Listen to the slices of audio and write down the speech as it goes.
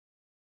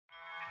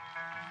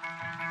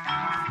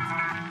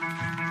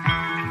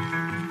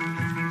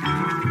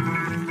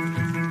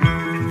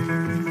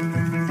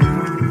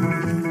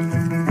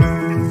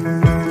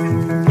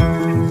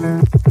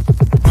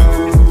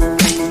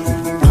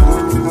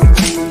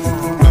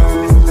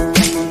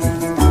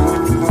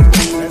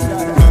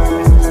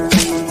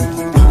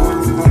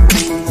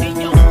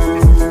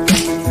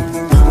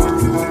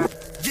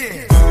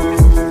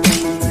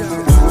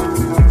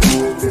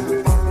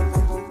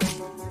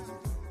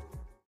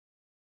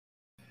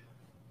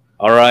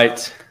All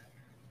right.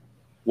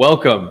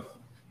 Welcome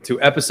to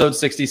episode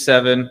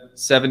 67,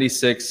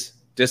 76,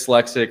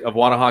 Dyslexic of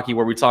Wanna Hockey,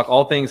 where we talk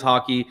all things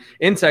hockey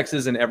in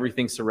Texas and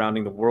everything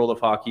surrounding the world of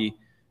hockey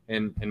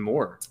and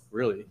more,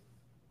 really.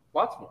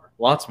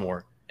 Lots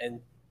more. And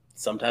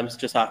sometimes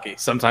just hockey.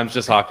 Sometimes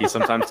just hockey.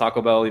 Sometimes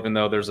Taco Bell, even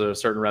though there's a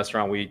certain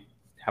restaurant we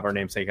have our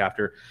namesake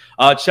after.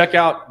 Check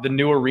out the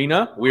new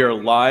arena. We are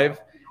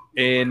live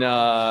in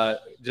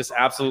just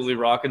absolutely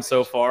rocking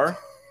so far.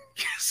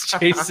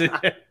 Jason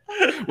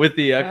with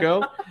the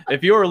echo.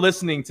 If you are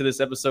listening to this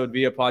episode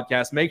via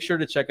podcast, make sure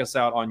to check us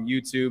out on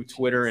YouTube,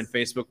 Twitter, and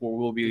Facebook, where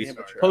we'll be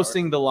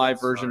posting the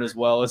live version as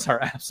well as our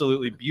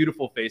absolutely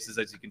beautiful faces,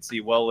 as you can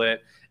see, well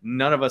lit.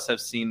 None of us have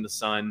seen the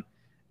sun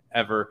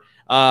ever.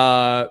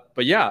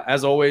 But yeah,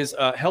 as always,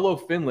 hello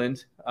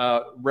Finland,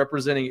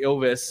 representing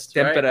Ilves,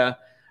 Tempera.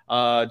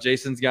 Right.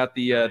 Jason's got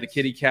the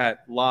kitty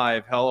cat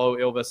live. Hello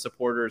Ilves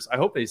supporters. I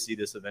hope they see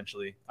this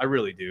eventually. I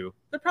really do.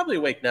 They're probably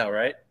awake now,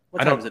 right?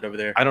 What time is it over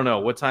there? I don't know.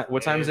 What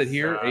time is it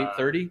here?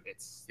 8:30?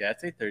 It's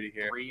 8:30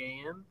 here.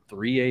 3 a.m.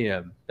 3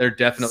 a.m. They're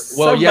definitely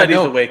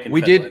awake in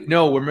we Finland. did.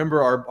 No,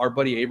 remember our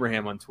buddy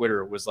Abraham on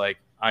Twitter was like,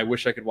 I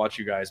wish I could watch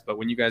you guys, but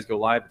when you guys go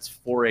live, it's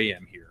 4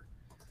 a.m. here.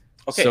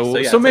 Okay,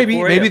 so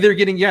maybe they're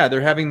getting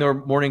they're having their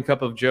morning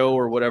cup of Joe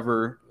or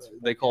whatever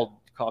they called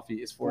coffee.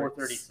 Is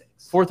 4:36.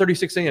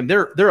 4:36 a.m.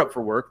 They're up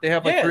for work. They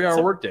have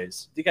 3-hour work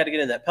days. You got to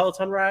get in that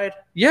Peloton ride.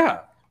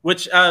 Yeah,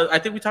 which I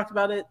think we talked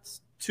about it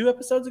 2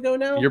 episodes ago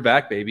now. You're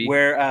back, baby.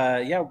 Where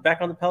we're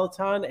back on the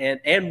Peloton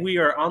and we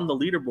are on the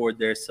leaderboard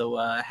there. So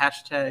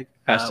hashtag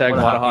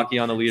Wanna Hockey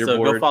on the leaderboard.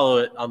 So go follow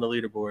it on the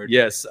leaderboard.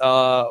 Yes.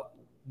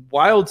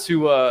 Wild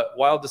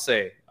to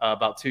say.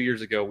 About 2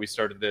 years ago, we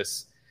started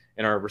this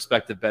in our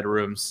respective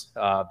bedrooms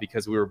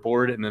because we were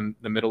bored in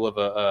the middle of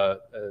a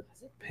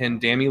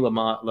pandemic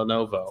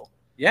Lenovo.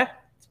 Yeah,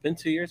 it's been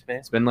 2 years, man.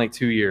 It's been like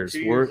 2 years. 2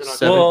 years We're in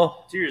 7.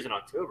 October. 2 years in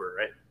October,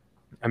 right?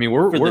 I mean,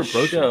 we're the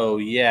approaching. show,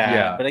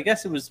 Yeah. But I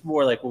guess it was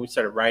more like when we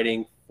started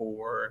writing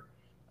for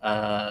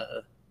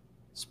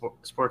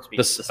Sports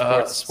media.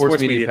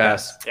 Sports media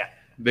pass. Yeah.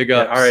 Big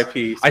ups.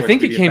 RIP. I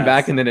think it came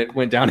back and then it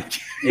went down again.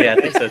 Yeah,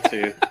 I think so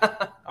too.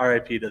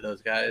 RIP to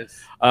those guys.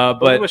 But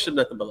we wish them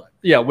nothing but luck.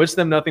 Yeah, wish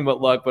them nothing but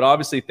luck. But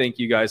obviously, thank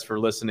you guys for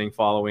listening,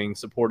 following,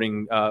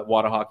 supporting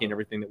Wanna Hockey and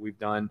everything that we've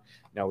done.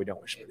 No, we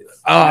don't wish them anything.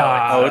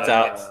 It's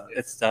out.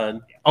 It's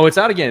done. Oh, it's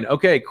out again.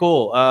 Okay,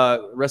 cool.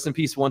 Rest in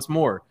peace once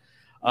more.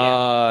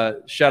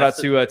 Shout out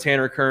to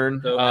Tanner Kern.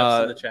 In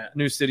the chat.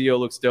 New studio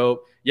looks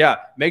dope. Yeah,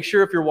 make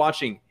sure if you're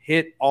watching,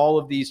 hit all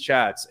of these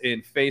chats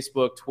in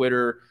Facebook,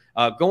 Twitter.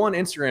 Go on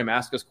Instagram,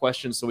 ask us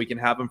questions so we can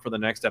have them for the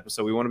next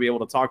episode. We want to be able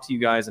to talk to you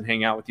guys and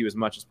hang out with you as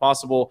much as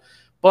possible.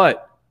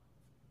 But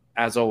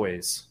as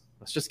always,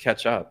 let's just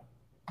catch up.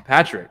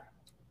 Patrick.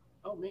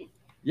 Oh, me.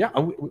 Yeah,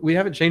 we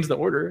haven't changed the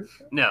order.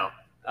 No.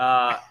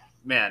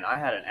 Man, I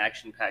had an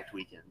action-packed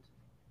weekend.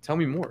 Tell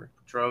me more.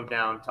 Drove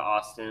down to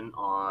Austin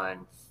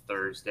on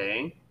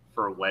Thursday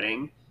for a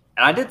wedding.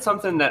 And I did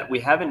something that we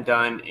haven't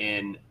done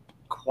in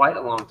quite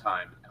a long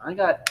time. I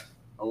got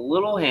a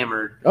little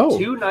hammered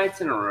 2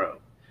 nights in a row.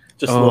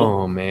 Just a little.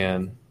 Oh,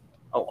 man.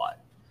 A lot.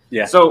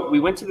 Yeah. So we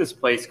went to this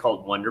place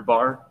called Wonder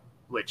Bar,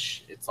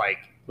 which it's like...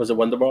 Was it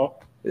Wonderball?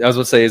 I was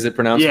going to say, is it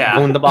pronounced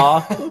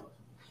Wunderbar?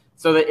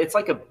 So it's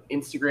like a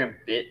Instagram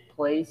bit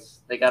place.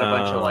 They got a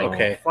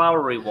bunch of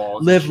flowery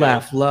walls. Live,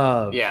 laugh,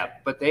 love. Yeah,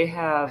 but they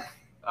have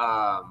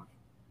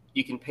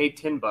you can pay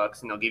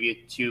 $10 and they'll give you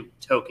 2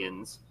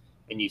 tokens,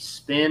 and you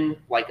spin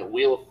like a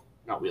Wheel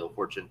of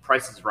Fortune,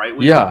 Price is Right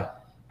wheel. Yeah.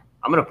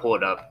 I'm gonna pull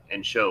it up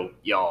and show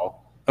y'all.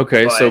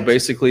 Okay, so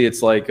basically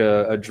it's like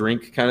a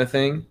drink kind of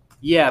thing.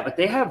 Yeah, but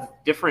they have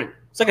different.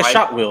 It's like a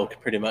shot wheel,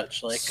 pretty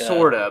much. Like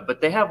sorta,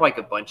 but they have like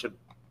a bunch of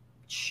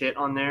shit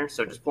on there.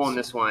 So just pulling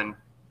this one,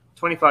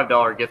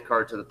 $25 gift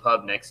card to the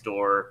pub next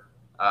door.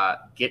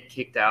 Get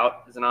kicked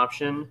out is an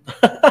option.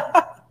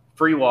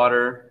 Free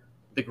water,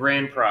 the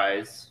grand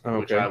prize,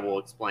 which I will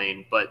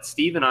explain. But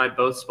Steve and I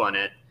both spun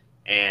it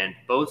and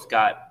both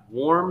got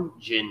warm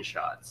gin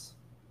shots.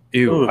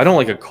 Ew, I don't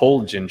like a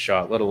cold gin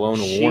shot, let alone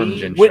a warm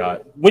gin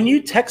shot. When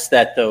you text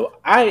that, though,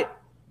 I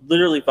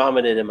literally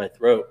vomited in my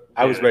throat.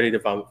 I was ready to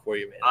vomit for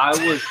you,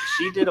 man.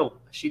 She did,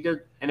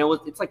 and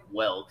it's like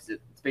because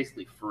it's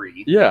basically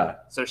free. Yeah.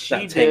 So she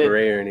Not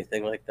Tanqueray or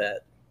anything like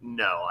that.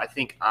 No, I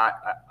think I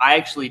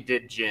actually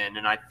did gin,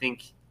 and I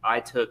think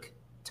I took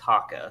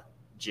Taka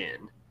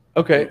gin.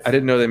 Okay, I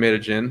didn't know they made a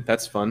gin.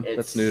 That's fun.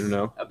 That's new to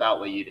know. About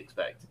what you'd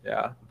expect.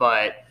 Yeah.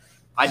 But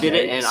I did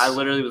it, and I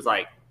literally was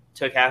like,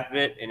 took half of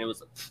it, and it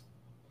was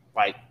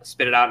like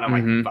spit it out, and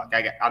I'm like, fuck,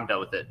 I'm done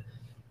with it.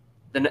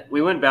 Then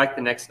we went back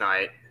the next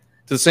night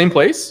to the same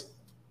place.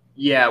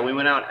 Yeah, we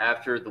went out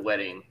after the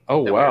wedding.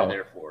 Oh that wow! We were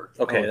there for.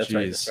 Okay, that's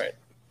right. That's right.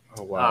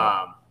 Oh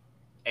wow!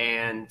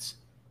 And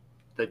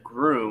the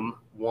groom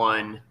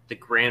won the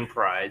grand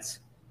prize.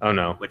 Oh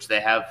no! Which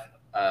they have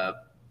a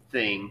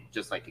thing,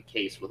 just like a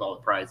case with all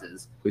the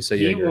prizes. Please say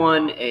he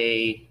won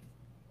a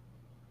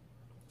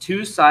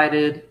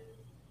 2-sided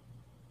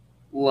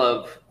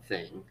love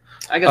thing.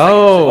 I guess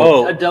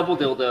a double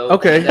dildo.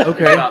 Okay.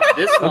 About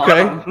this long.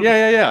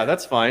 Okay. Yeah.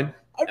 That's fine.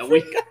 And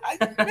we- forgot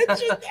I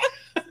mentioned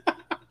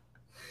that.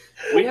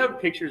 We have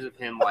pictures of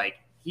him like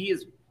he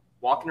is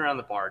walking around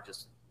the bar,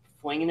 just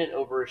flinging it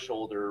over his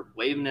shoulder,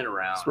 waving it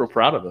around, I'm real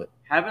proud of it.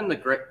 having the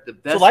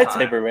It's best a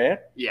lightsaber, time. man.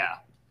 Yeah.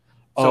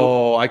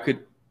 So I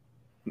could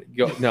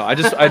go. No, I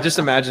just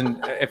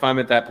imagine if I'm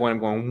at that point, I'm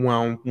going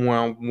wow,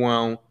 wow,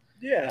 wow.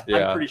 Yeah.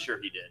 Yeah. I'm pretty sure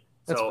he did.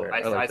 That's So fair. I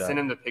I like sent that.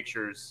 him the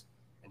pictures,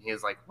 and he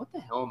was like, "What the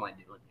hell am I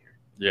doing here?"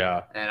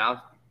 Yeah. And I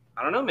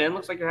don't know, man.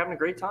 Looks like you're having a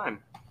great time.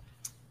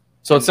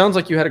 So it sounds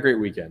like you had a great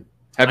weekend.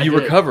 Have I you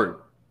did. recovered?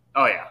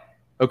 Oh yeah.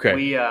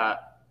 Okay.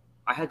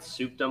 I had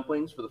soup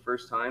dumplings for the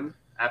first time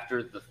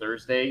after the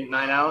Thursday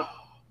night out.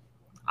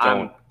 I'm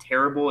Don't.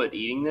 terrible at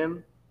eating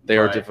them. They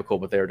are but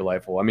difficult, but they are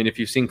delightful. I mean, if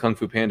you've seen Kung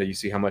Fu Panda, you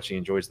see how much he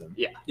enjoys them.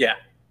 Yeah. Yeah.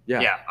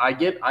 Yeah,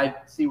 I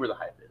see where the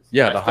hype is.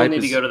 Yeah, I the still hype need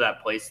is- to go to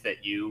that place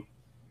that you.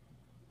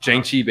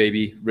 Jang Chi,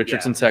 baby.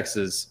 Richardson,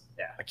 Texas.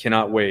 Yeah. I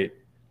cannot wait.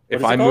 What If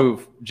is it I called?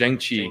 move, Jang Chi.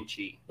 Jing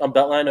Chi. On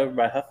Beltline over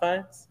by Huff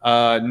Finds.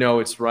 No,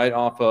 it's right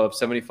off of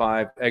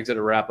 75, exit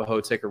Arapahoe,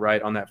 take a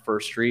right on that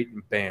first street,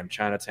 and bam,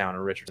 Chinatown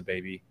and Richardson,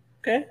 baby.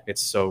 Okay.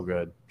 It's so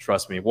good.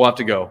 Trust me. We'll have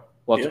to go.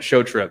 We'll have Yeah. to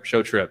show trip.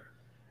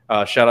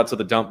 Shout out to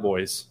the Dump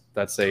Boys.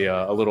 That's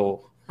a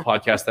little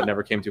podcast that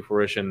never came to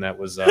fruition. That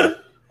was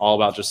all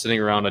about just sitting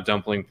around a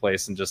dumpling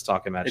place and just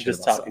talking that And shit.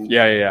 just about talking. stuff.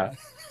 Yeah.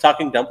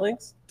 Talking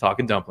dumplings.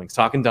 Talking dumplings,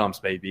 talking dumps,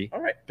 baby. All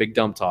right. Big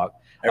dump talk.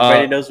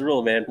 Everybody knows the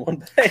rule, man.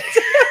 One bite.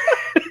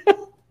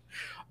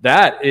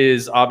 That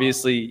is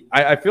obviously.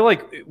 I feel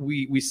like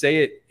we say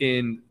it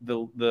in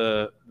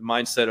the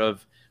mindset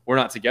of we're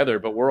not together,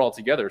 but we're all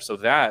together. So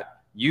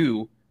that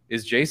you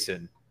is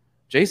Jason.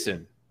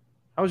 Jason,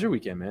 how was your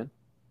weekend, man?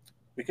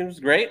 Weekend was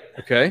great.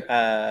 Okay.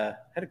 Had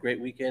a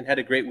great weekend. Had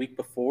a great week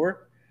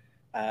before.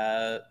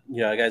 I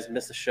guys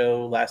missed the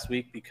show last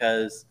week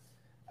because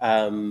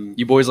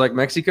You boys like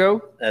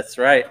Mexico? that's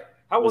right.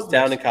 I How was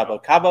down Mexico? in Cabo.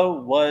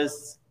 Cabo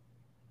was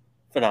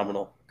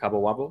phenomenal.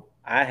 Cabo Wabo?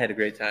 I had a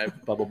great time.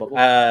 Bubble bubble?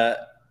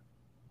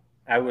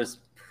 I was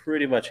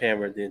pretty much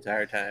hammered the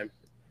entire time.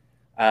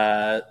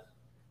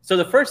 So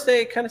the first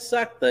day kind of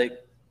sucked. Like,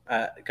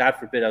 God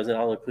forbid, I was in an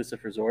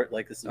all-inclusive resort.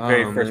 Like, this is the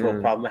very Oh, first world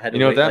man. problem. I had to You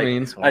know what wait, that like,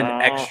 means? an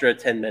extra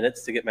 10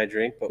 minutes to get my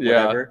drink, but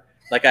Yeah. whatever.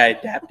 Like, I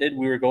adapted.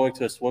 We were going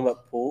to a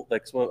swim-up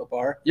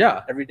bar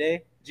Yeah. every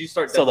day. Did you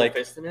start So, double like-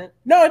 fisting it?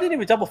 No, I didn't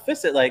even double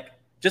fist it. Like,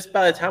 just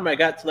by the time I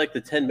got to like the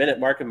 10-minute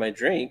mark of my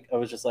drink, I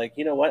was just like,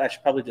 you know what? I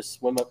should probably just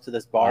swim up to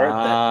this bar.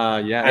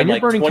 Yeah. I'm And you're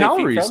like burning 20 feet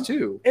calories from.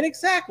 too. And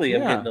exactly,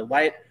 I'm Yeah. getting a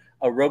light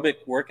aerobic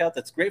workout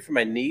that's great for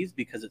my knees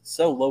because it's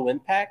so low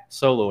impact.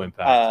 Solo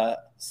impact.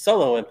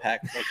 Solo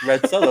impact, like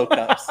red solo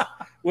cups,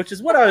 which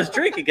is what I was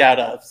drinking out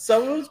of.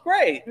 So it was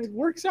great. It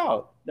works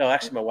out. No,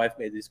 actually, my wife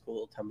made these cool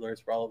little tumblers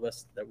for all of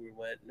us that we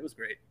went. And it was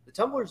great. The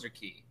tumblers are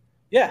key.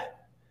 Yeah.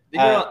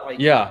 You're not, like,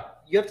 Yeah.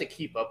 you have to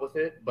keep up with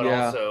it, but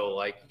Yeah. also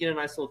like you get a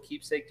nice little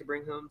keepsake to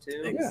bring home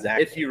too.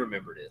 Exactly. If you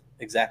remembered it.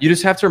 Exactly. You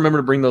just have to remember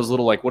to bring those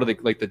little, like, what are they,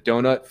 like the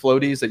donut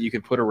floaties that you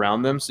can put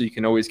around them so you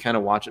can always kind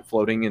of watch it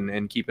floating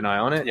and keep an eye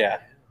on it. Yeah.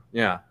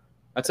 Yeah.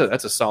 That's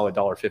a solid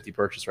 $1.50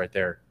 purchase right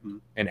there.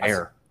 Mhm. And I s-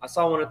 air. I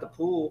saw one at the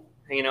pool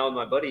hanging out with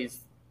my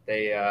buddies.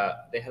 They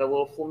had a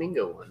little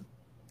flamingo one.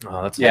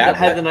 Oh, that's Yeah,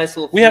 Had the nice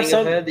little we have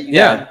flamingo some- head that you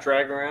yeah. can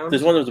drag around.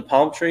 There's one that was a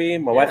palm tree.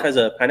 My wife Yeah. has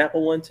a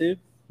pineapple one too.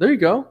 There you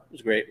go. It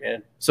was great,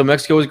 man. So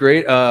Mexico was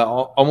great.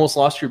 Almost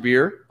lost your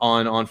beer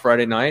on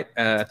Friday night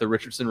at the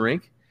Richardson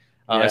rink.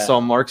 I Yeah. saw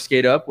Mark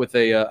skate up with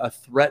a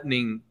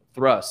threatening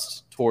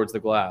thrust towards the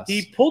glass.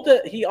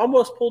 He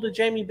almost pulled a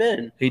Jamie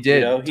Benn. He did.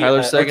 You know, Tyler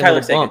or Sagan, Tyler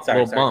little Sagan, bump, sorry,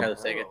 little bump. Tyler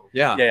Sagan.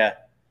 Yeah.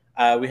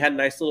 Yeah. We had a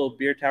nice little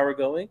beer tower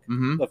going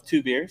Mm-hmm. of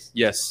 2 beers.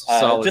 Yes. We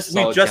solid just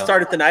count.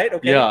 started the night.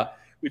 Okay. Yeah.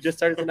 We just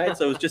started the night,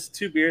 so it was just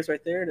 2 beers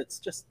right there, and it's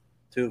just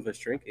 2 of us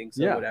drinking,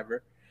 so Yeah.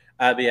 whatever.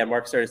 But yeah,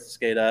 Mark started to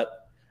skate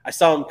up. I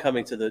saw him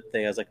coming to the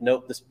thing. I was like,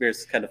 nope, this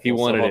beer's kind of full. He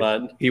wanted so hold it.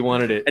 on. He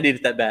wanted it. I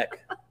needed that back.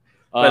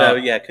 But Uh,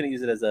 yeah, I couldn't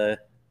use it as a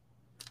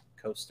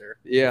coaster.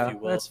 Yeah, if you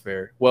will. that's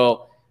fair.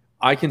 Well,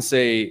 I can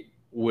say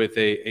with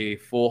a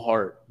full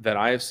heart that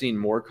I have seen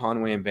more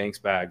Conway and Banks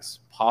bags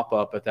pop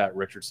up at that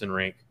Richardson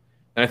rink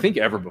than I think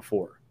ever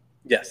before.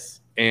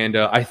 Yes. And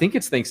I think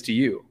it's thanks to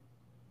you.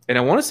 And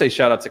I want to say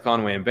shout out to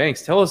Conway and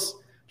Banks.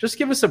 Just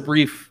give us a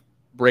brief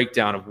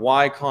breakdown of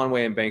why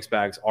Conway and Banks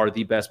bags are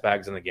the best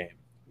bags in the game.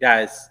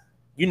 Guys,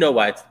 you know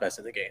why it's the best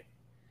in the game.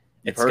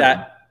 You've It's heard got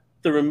them.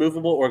 the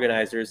removable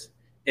organizers.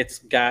 It's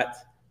got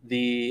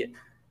the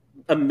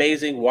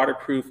amazing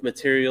waterproof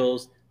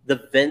materials.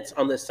 The vents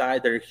on the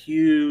side, they're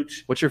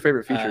huge. What's your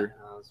favorite feature?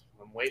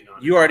 I'm waiting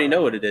on You already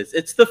know what it is.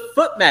 It's the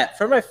foot mat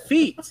for my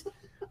feet.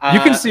 You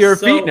can see our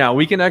so- feet now.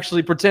 We can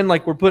actually pretend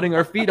like we're putting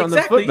our feet on the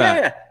Exactly, foot mat.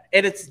 Yeah.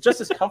 And it's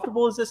just as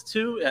comfortable as this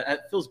too. It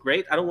feels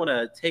great. I don't want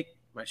to take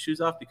my shoes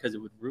off because it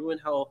would ruin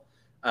how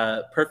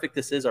perfect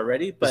this is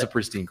already. It's But a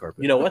pristine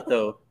carpet. you know what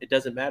though? It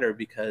doesn't matter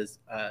because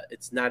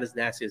it's not as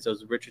nasty as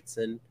those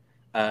Richardson.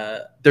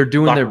 They're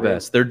doing their locker room.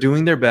 best. They're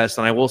doing their best,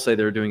 and I will say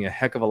they're doing a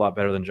heck of a lot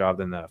better job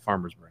than the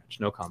Farmers Branch.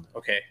 No comment.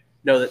 Okay,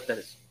 no, that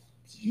is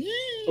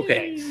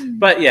okay.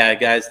 But yeah,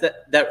 guys,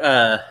 that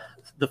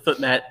the foot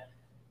mat,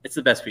 it's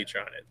the best feature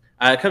on it.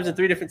 It comes in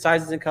 3 different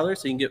sizes and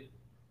colors, so you can get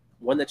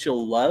one that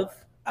you'll love.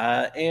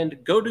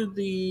 And go to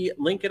the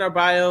link in our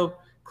bio,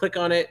 click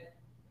on it,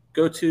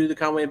 go to the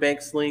Conway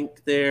Banks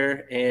link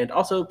there, and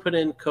also put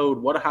in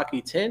code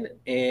WHATAHOCKEY10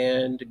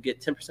 and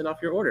get 10%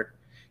 off your order.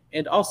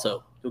 And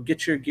also, you'll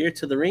get your gear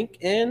to the rink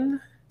in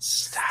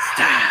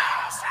style.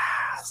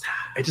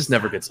 It just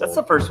never gets That's old.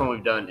 the first one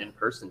we've done in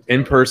person.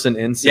 In person,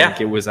 in sync.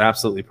 Yeah. It was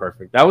absolutely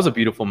perfect. That was a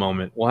beautiful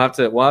moment. We'll have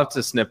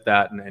to snip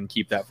that and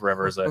keep that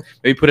forever as a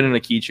maybe put it in a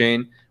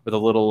keychain with a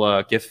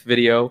little GIF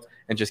video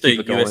and just keep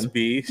it going.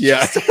 USB,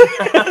 Yeah.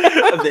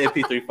 of the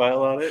MP3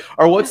 file on it.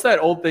 Or what's that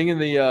old thing in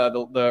the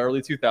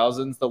early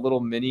 2000s? The little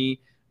mini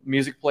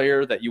music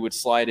player that you would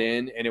slide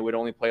in and it would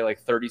only play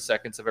like 30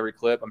 seconds of every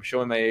clip. I'm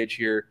showing my age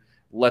here.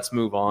 Let's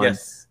move on.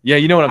 Yes. Yeah,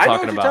 you know what I'm I know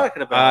talking what about. you're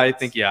talking about. I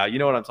think, yeah, you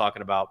know what I'm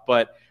talking about.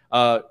 But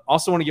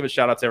also want to give a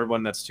shout out to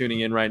everyone that's tuning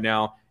in right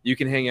now. You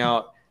can hang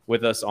out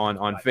with us on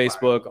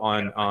Facebook,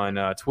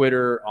 on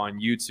Twitter, on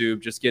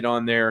YouTube. Just get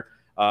on there.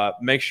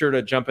 Make sure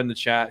to jump in the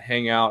chat,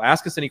 hang out,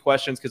 ask us any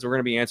questions because we're going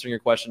to be answering your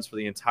questions for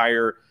the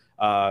entire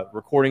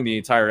recording, the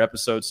entire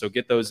episode. So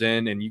get those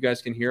in, and you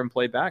guys can hear them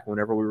play back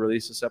whenever we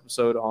release this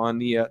episode on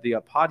the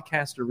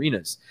podcast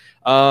arenas.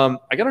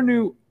 I got a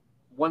new.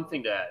 One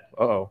thing to add.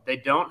 Uh-oh. They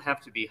don't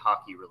have to be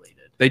hockey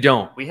related. They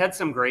don't. We had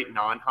some great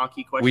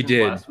non-hockey questions We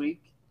did. last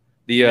week.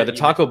 The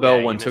Taco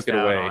Bell one took it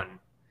away.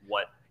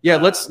 What? Yeah,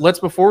 let's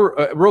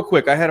before real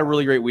quick. I had a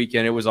really great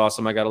weekend. It was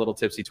awesome. I got a little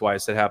tipsy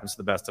twice. It happens to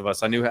the best of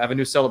us. I have a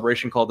new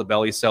celebration called the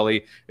Belly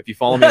Celly. If you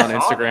follow me on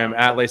Instagram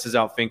at Laces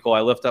Out Finkel,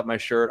 I lift up my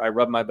shirt. I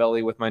rub my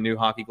belly with my new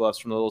hockey gloves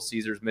from the Little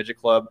Caesars Midget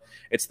Club.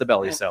 It's the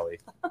Belly Celly.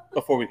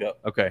 Before we go,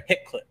 Okay.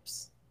 hit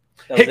clips.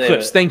 Hit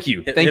clips. Thank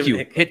you. Thank you.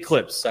 Hit Hit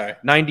clips. Sorry.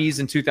 90s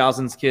and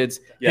 2000s kids.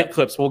 Yep. Hit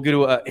clips. We'll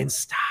go to in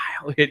style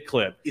hit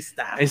clip.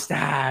 Style. In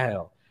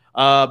style.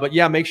 But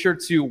yeah, make sure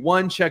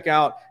to check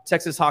out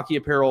Texas Hockey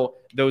Apparel.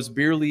 Those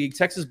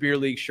Texas Beer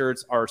League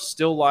shirts are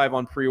still live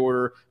on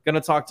pre-order. Going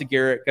to talk to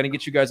Garrett. Going to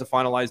get you guys a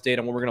finalized date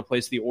on when we're going to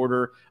place the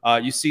order.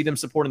 You see them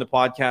supporting the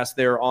podcast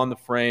there on the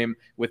frame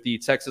with the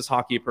Texas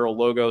Hockey Apparel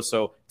logo.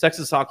 So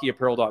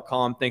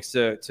TexasHockeyApparel.com. Thanks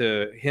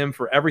to him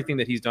for everything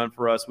that he's done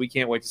for us. We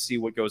can't wait to see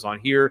what goes on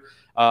here.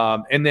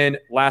 And then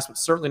last but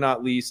certainly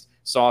not least,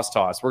 Sauce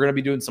Toss. We're going to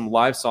be doing some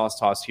live Sauce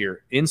Toss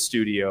here in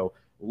studio,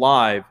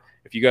 live.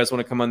 If you guys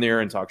want to come on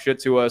there and talk shit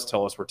to us,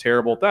 tell us we're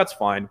terrible, that's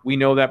fine. We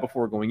know that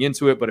before going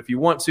into it. But if you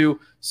want to,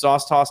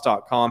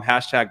 saucetoss.com,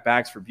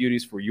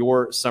 #bags4beauties for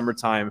your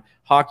summertime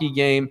hockey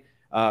game.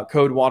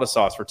 Code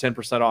WATASauce for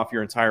 10% off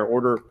your entire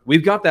order.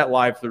 We've got that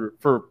live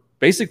for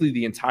basically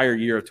the entire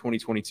year of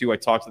 2022. I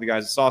talked to the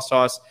guys at Sauce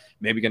Toss,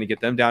 maybe going to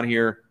get them down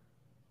here.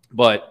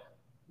 But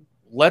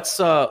let's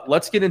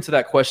get into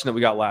that question that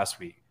we got last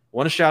week. I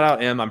want to shout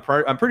out Em.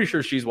 I'm pretty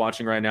sure she's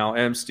watching right now.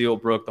 Em, Steele,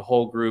 Brooke, the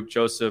whole group,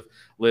 Joseph,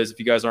 Liz. If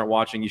you guys aren't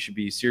watching, you should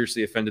be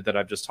seriously offended that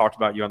I've just talked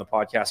about you on the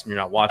podcast and you're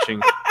not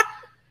watching.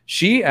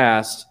 She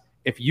asked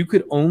if you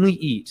could only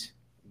eat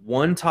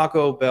one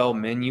Taco Bell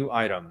menu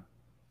item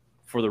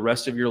for the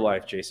rest of your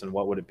life, Jason,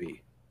 what would it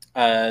be?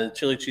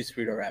 Chili cheese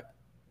Frito wrap.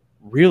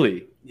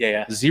 Really?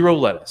 Yeah. Zero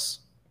lettuce.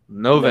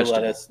 No vegetables.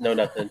 Lettuce, no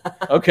nothing.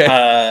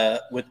 Okay.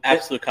 With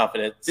absolute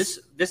confidence.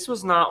 This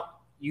was not.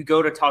 You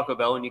go to Taco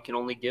Bell and you can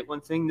only get one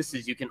thing. This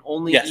is you can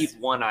only eat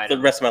one item.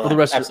 The rest of my life. the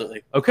rest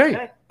absolutely.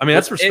 Okay. I mean,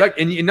 that's respect.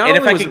 And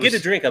if I could get a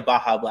drink, a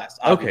Baja Blast.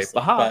 Okay,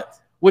 Baja. But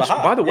which,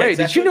 Baja, by the way,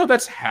 exactly. did you know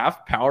that's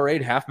half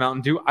Powerade, half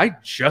Mountain Dew? I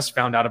just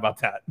found out about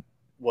that.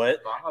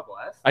 What? Baja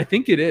Blast? I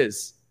think it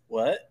is.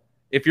 What?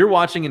 If you're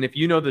watching and if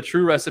you know the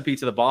true recipe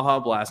to the Baja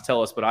Blast,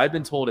 tell us. But I've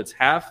been told it's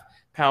half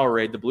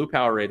Powerade, the blue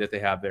Powerade that they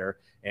have there,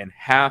 and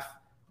half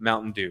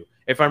Mountain Dew.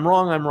 If I'm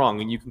wrong, I'm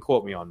wrong, and you can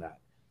quote me on that.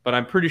 But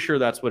I'm pretty sure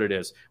that's what it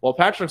is. While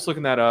Patrick's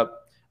looking that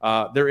up,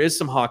 there is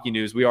some hockey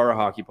news. We are a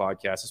hockey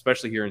podcast,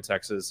 especially here in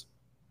Texas.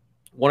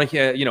 Want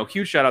to,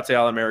 huge shout out to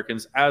All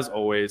Americans as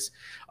always.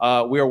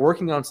 We are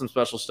working on some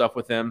special stuff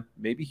with them.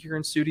 Maybe here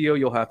in studio,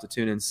 you'll have to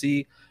tune and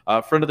see.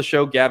 Friend of the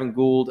show, Gavin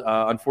Gould,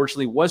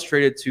 unfortunately was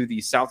traded to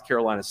the South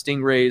Carolina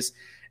Stingrays,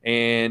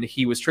 and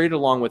he was traded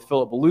along with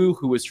Philip Ballou,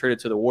 who was traded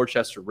to the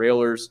Worcester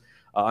Railers.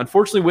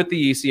 Unfortunately, with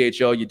the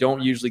ECHL, you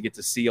don't usually get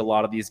to see a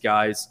lot of these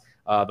guys.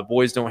 The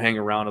boys don't hang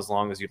around as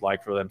long as you'd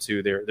like for them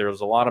to. There's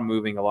a lot of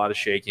moving, a lot of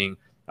shaking,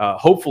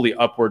 hopefully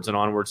upwards and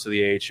onwards to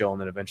the AHL and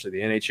then eventually the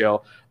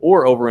NHL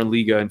or over in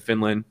Liga in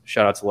Finland.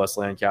 Shout out to Les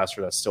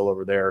Lancaster. That's still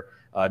over there.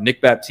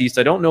 Nick Baptiste.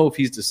 I don't know if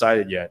he's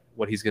decided yet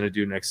what he's going to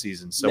do next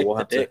season. So we'll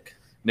have to.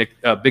 Nick,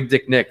 Big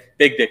Dick Nick.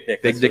 Big Dick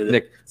Nick. Big Dick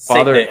Nick.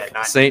 Father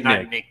Saint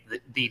Nick. Nick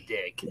the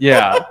Dick.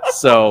 Yeah.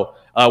 So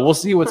we'll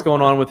see what's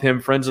going on with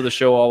him. Friends of the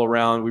show all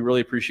around. We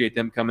really appreciate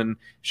them coming,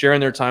 sharing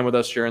their time with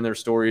us, sharing their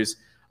stories.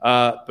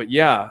 But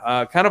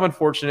yeah, kind of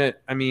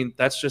unfortunate. I mean,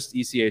 that's just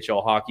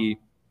ECHL hockey.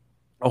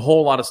 A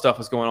whole lot of stuff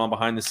is going on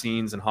behind the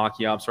scenes and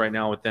hockey ops right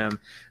now with them.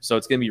 So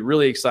it's going to be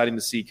really exciting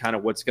to see kind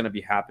of what's going to be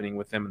happening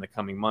with them in the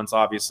coming months,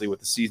 obviously, with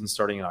the season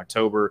starting in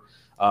October.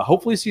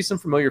 Hopefully see some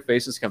familiar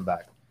faces come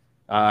back.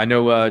 I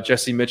know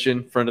Jesse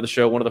Mitchin, friend of the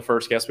show, one of the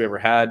first guests we ever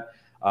had,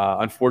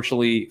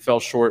 unfortunately fell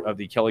short of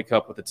the Kelly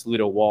Cup with the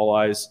Toledo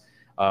Walleyes.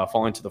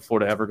 falling to the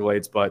Florida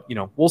Everglades. But,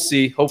 we'll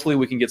see. Hopefully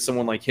we can get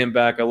someone like him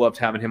back. I loved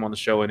having him on the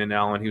show in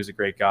Allen. He was a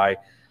great guy.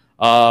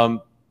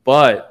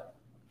 But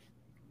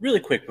really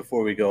quick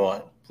before we go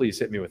on, please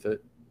hit me with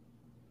it.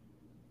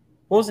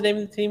 What was the name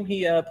of the team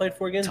he played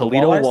for again?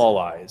 Toledo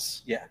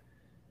Walleyes. Yeah.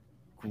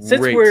 Great.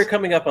 Since we're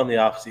coming up on the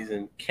off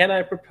season, can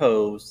I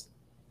propose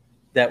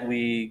that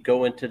we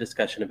go into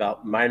discussion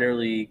about minor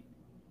league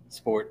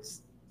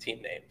sports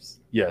team names?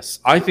 Yes.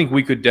 I think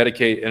we could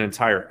dedicate an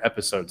entire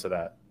episode to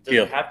that. Does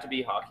it have to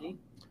be hockey?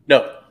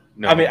 No.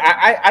 No. I mean,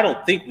 I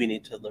don't think we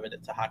need to limit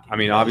it to hockey. I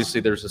mean,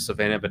 obviously there's the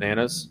Savannah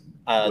Bananas,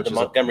 the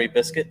Montgomery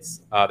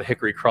Biscuits. the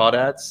Hickory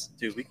Crawdads,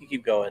 Dude, we can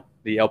keep going.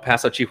 the El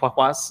Paso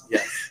Chihuahuas.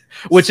 Yes.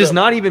 Which is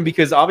not even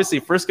because obviously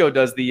Frisco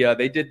does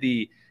they did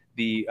the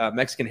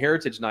Mexican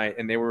Heritage Night,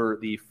 and they were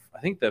I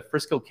think the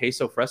Frisco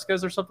Queso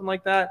Frescas or something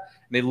like that.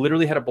 And they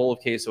literally had a bowl of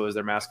queso as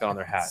their mascot on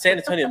their hat. San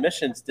Antonio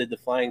Missions did the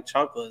Flying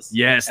Chanclas.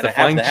 Yes, and the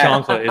Flying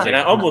Chancla is and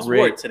I almost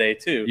wore it today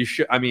too. You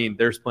should. I mean,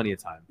 there's plenty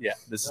of time. Yeah.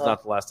 This is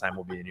not the last time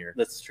we'll be in here.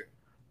 That's true.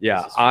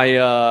 Yeah,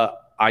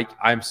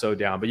 I'm so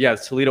down. But yeah,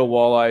 Toledo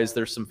Walleyes,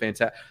 there's some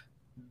fantastic.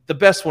 The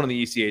best one in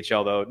the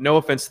ECHL, though, no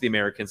offense to the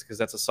Americans because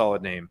that's a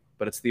solid name,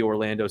 but it's the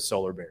Orlando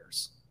Solar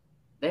Bears.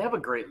 They have a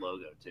great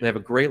logo too. They have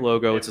a great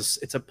logo.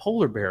 It's a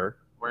polar bear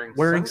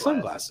wearing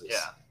sunglasses.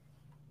 Yeah,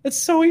 it's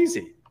so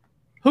easy.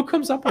 Who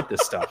comes up with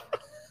this stuff?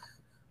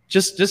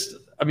 just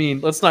I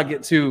mean, let's not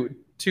get too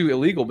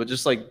illegal, but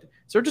just like,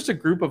 is there just a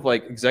group of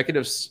like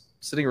executives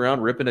sitting around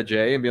ripping a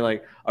J and be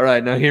like, all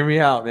right, now hear me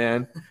out,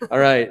 man. All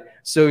right,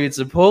 so it's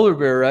a polar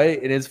bear,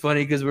 right? And it's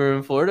funny because we're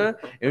in Florida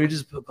and we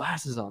just put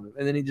glasses on him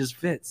and then he just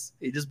fits.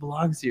 He just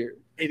belongs here.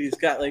 And he's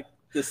got like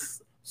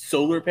this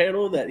solar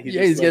panel that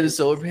he's got a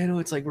solar panel.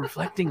 It's like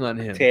reflecting on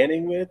him.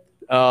 Tanning with.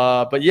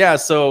 But yeah,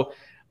 so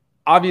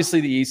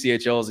obviously the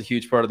ECHL is a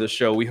huge part of this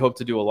show. We hope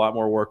to do a lot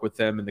more work with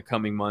them in the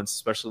coming months,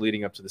 especially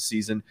leading up to the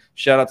season.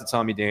 Shout out to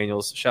Tommy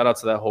Daniels. Shout out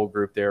to that whole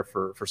group there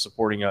for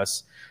supporting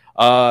us.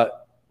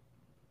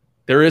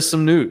 There is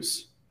some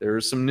news.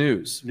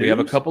 We have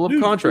a couple of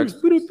contracts.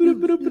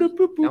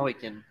 Now we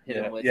can hit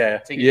him with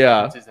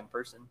tickets in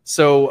person.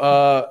 So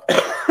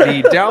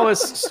the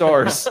Dallas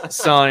Stars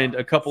signed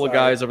a couple of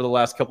guys over the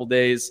last couple of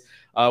days,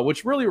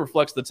 which really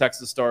reflects the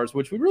Texas Stars,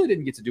 which we really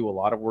didn't get to do a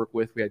lot of work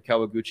with. We had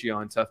Kawaguchi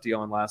on, Tufty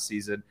on last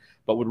season,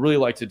 but would really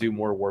like to do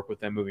more work with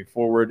them moving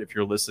forward. If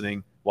you're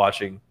listening,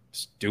 watching,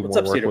 just do more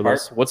work with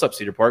us. What's up,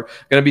 Cedar Park?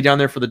 Going to be down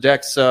there for the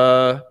Dex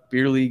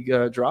Beer League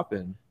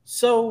drop-in.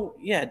 So,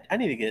 yeah, I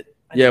need to get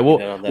 –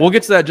 we'll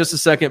get to that in just a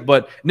second.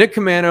 But Nick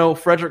Camano,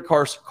 Frederick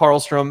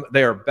Karlstrom,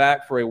 they are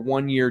back for a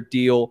one-year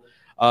deal.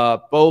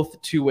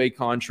 Both two-way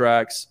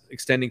contracts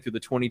extending through the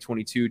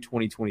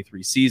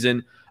 2022-2023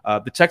 season.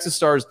 The Texas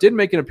Stars did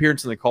make an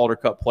appearance in the Calder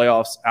Cup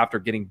playoffs after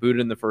getting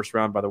booted in the first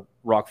round by the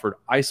Rockford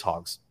Ice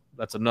Hogs.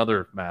 That's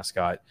another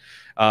mascot.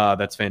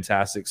 That's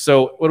fantastic.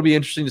 So it'll be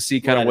interesting to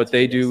see kind of what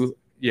they do.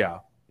 Yeah.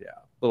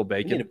 Little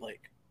bacon.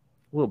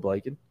 Little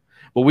bacon.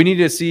 But we need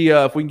to see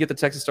if we can get the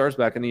Texas Stars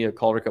back in the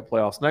Calder Cup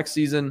playoffs next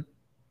season.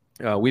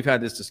 We've had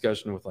this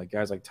discussion with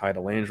guys like Ty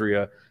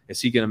Delandria. Is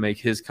he going to make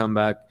his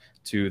comeback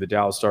to the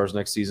Dallas Stars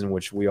next season,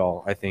 which we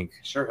all, I think.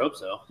 Sure hope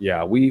so.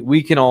 Yeah,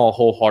 we can all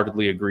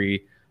wholeheartedly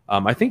agree.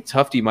 I think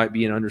Tufty might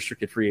be an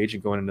unrestricted free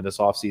agent going into this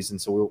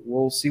offseason, so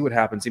we'll see what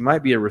happens. He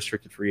might be a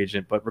restricted free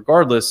agent, but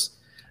regardless,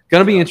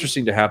 going to be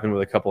interesting to happen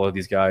with a couple of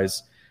these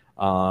guys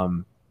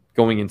going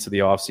into the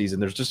offseason.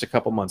 There's just a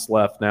couple months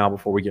left now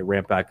before we get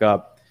ramped back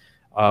up.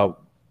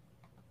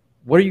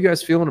 What are you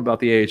guys feeling about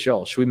the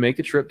AHL? Should we make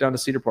a trip down to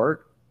Cedar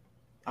Park?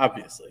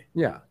 Obviously.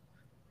 Yeah.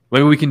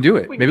 Maybe we can do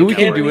it. Maybe we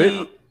can do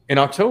it in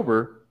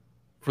October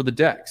for the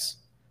Dex.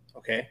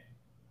 Okay.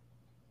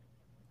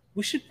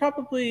 We should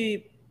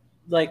probably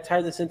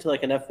tie this into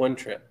an F1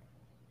 trip.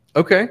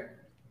 Okay.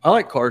 I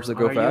like cars that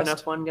go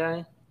fast. Are you an F1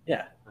 guy?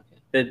 Yeah.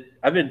 Okay.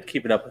 I've been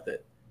keeping up with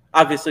it.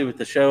 Obviously with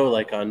the show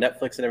on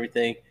Netflix and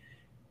everything.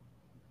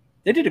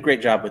 They did a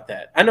great job with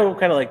that. I know I'm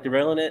kind of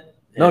derailing it.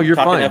 No, you're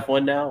fine.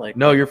 F1 now.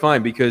 No, you're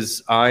fine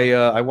because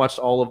I watched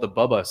all of the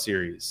Bubba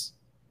series.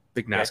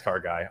 Big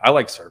NASCAR guy. I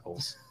like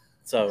circles.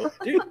 So,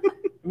 dude,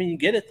 I mean, you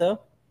get it though.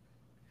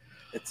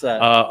 It's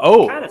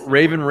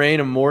Raven Rain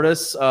and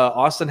Mortis.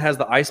 Austin has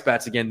the ice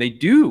bats again. They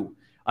do.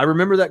 I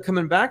remember that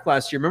coming back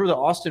last year. Remember the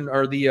Austin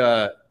or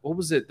the what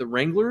was it? The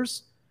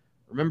Wranglers.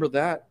 Remember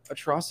that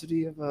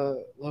atrocity of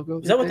a logo?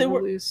 Is that what they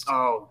released?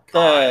 Oh,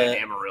 God,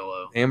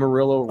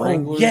 Amarillo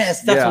Wranglers.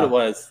 Yes, that's what it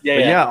was.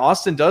 Yeah,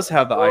 Austin does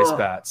have the ice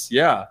bats.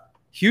 Yeah.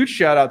 Huge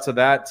shout out to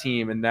that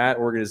team and that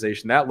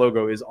organization. That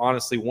logo is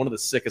honestly one of the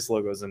sickest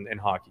logos in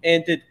hockey.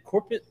 And did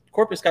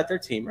Corpus got their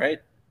team, right?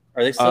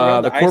 Are they still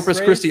around? The Corpus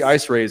Christi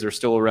Ice Rays are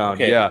still around.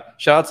 Okay. Yeah.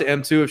 Shout out to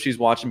M2 if she's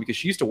watching because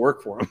she used to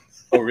work for them.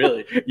 Oh,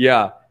 really?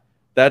 Yeah.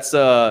 That's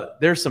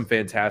there's some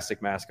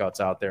fantastic mascots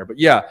out there. But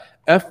yeah,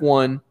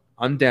 F1,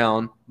 I'm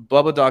down.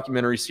 Bubba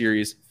documentary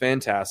series,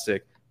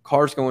 fantastic.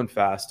 Cars going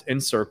fast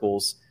in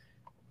circles.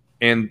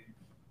 And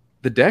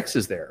the Dex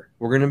is there.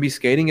 We're going to be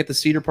skating at the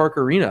Cedar Park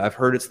Arena. I've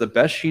heard it's the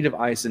best sheet of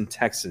ice in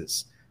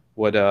Texas.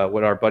 What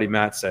our buddy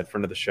Matt said,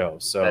 friend of the show.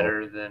 So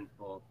better than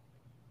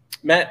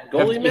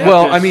Goalie Matt?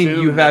 Well, to I mean,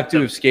 assume you have that to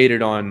the- have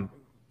skated on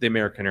the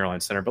American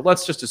Airlines Center, but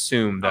let's just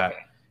assume that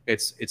Okay.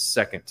 it's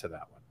second to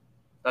that one.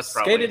 That's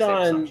probably Skated a safe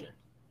on assumption.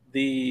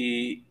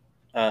 the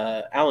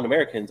Allen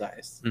Americans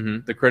ice.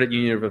 The Credit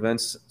Union of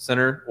Events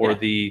Center or Yeah.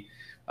 the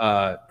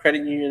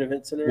Credit Union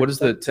Event Center. what is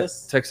the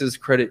Texas? Texas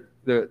Credit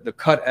the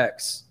Cut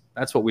X?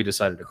 That's what we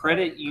decided to call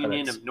Credit it.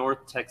 Union Cut X. of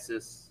North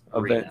Texas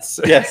Arena. Events.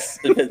 Yes,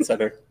 Event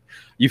Center.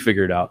 You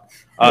figure it out.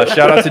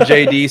 Shout out to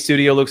JD.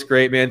 Studio looks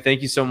great, man.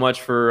 Thank you so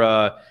much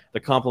for the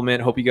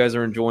compliment. Hope you guys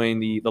are enjoying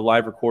the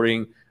live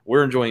recording.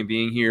 We're enjoying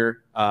being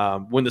here.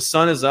 When the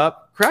sun is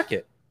up, crack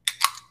it.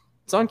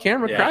 It's on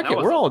camera. Yeah, crack That it.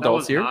 was- We're all that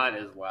adults was here. Not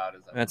as loud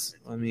as that That's.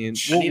 was. I mean,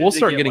 I needed we'll to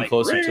start get, getting like,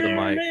 closer to the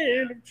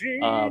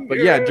mic. But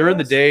yeah, during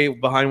the day,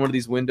 behind one of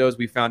these windows,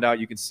 we found out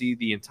you can see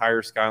the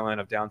entire skyline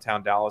of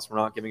downtown Dallas. We're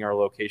not giving our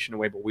location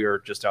away, but we are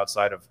just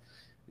outside of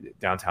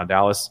downtown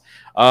Dallas.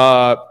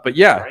 But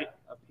yeah, Right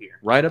up here.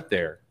 right up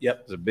there. Yep.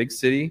 It's a big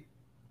city,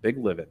 big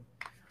living.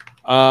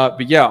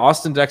 But yeah,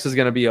 Austin Dex is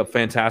going to be a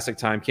fantastic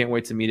time. Can't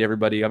wait to meet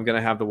everybody. I'm going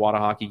to have the Wada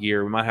hockey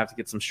gear. We might have to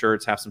get some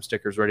shirts, have some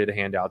stickers ready to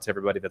hand out to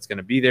everybody that's going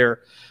to be there.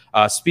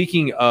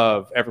 Speaking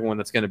of everyone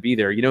that's going to be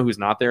there, you know who's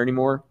not there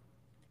anymore?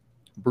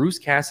 Bruce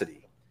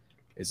Cassidy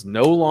is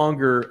no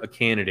longer a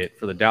candidate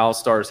for the Dallas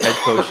Stars head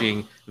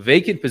coaching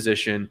vacant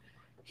position.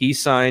 He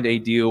signed a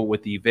deal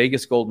with the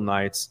Vegas Golden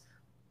Knights.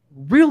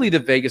 Really, the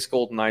Vegas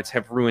Golden Knights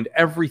have ruined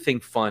everything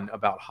fun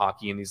about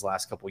hockey in these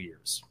last couple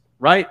years,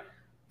 right?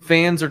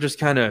 Fans are just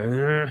kind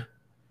of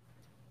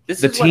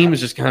This the is what team hap- is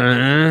just kind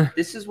of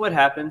This is what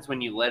happens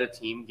when you let a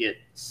team get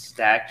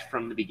stacked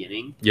from the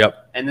beginning,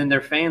 Yep. and then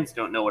their fans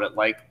don't know what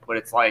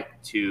it's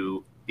like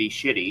to be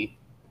shitty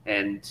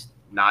and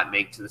not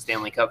make to the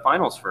Stanley Cup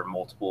Finals for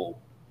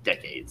multiple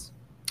decades.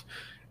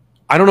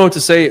 I don't know what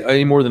to say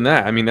any more than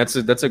that. I mean, that's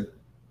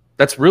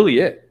really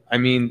it. I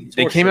mean, It's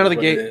they came out of the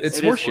horseshit is gate. what it is. It's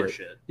It is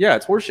horseshit. Yeah,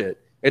 it's horseshit.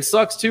 It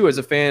sucks too as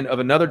a fan of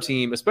another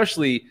team,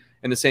 especially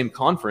in the same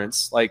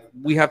conference. Like,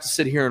 we have to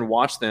sit here and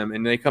watch them,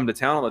 and they come to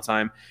town all the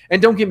time.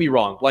 And don't get me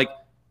wrong, like,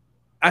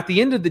 at the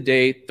end of the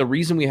day, the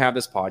reason we have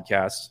this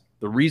podcast,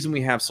 the reason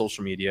we have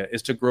social media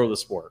is to grow the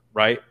sport,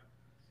 right?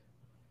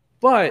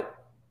 But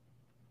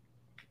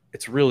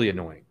it's really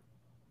annoying.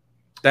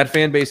 That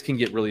fan base can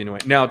get really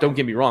annoying. Now, don't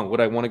get me wrong.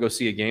 Would I want to go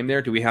see a game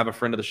there? Do we have a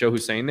friend of the show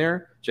who's staying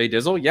there? Jay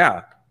Dizzle?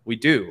 Yeah, we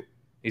do.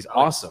 He's Oh,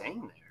 awesome.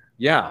 staying there.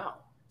 Yeah. Wow.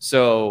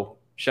 So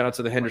shout out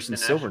to the Like Henderson the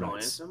Silver national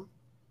Knights. anthem?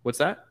 What's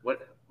that? What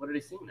did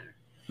he sing there?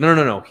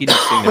 No. He didn't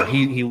sing there.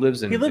 He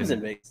lives in. He lives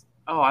in Vegas.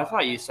 Oh, I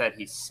thought you said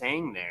he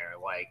sang there,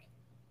 like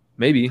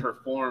Maybe.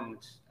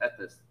 performed at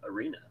this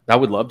arena. I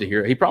would love to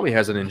hear it. He probably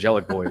has an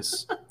angelic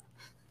voice.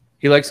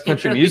 He likes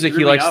country Really music. He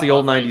threw me likes off. the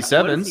old I was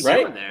like, what is 97s. he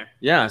Right? doing there?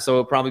 Yeah, so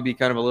it'll probably be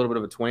kind of a little bit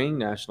of a twang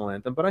national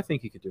anthem, but I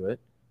think he could do it.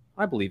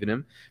 I believe in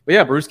him. But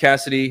yeah, Bruce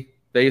Cassidy,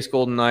 Vegas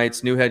Golden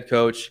Knights, new head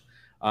coach.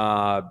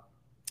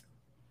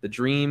 The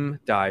dream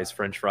dies,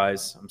 French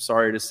fries. I'm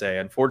sorry to say.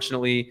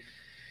 Unfortunately,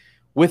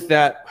 with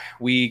that,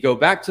 we go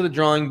back to the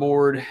drawing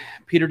board.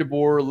 Peter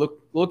DeBoer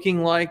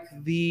looking like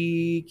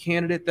the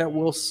candidate that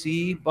we'll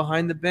see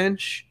behind the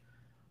bench.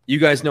 You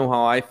guys know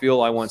how I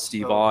feel. I want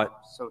Steve Ott.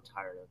 So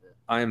tired of it.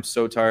 I am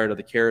so tired of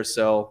the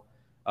carousel.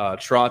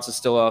 Trotz is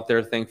still out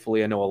there.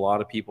 Thankfully, I know a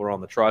lot of people are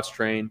on the Trotz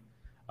train,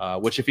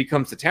 which if he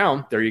comes to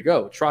town, there you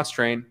go. Trotz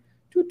train.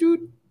 Toot,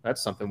 toot.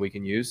 That's something we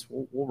can use.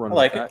 We'll run I with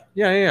like that.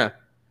 Yeah.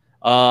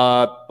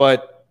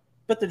 But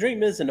But the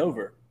dream isn't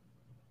over.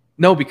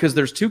 no, because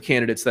there's two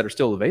candidates that are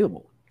still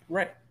available.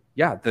 Right.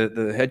 Yeah,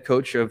 the head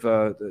coach of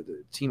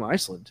the Team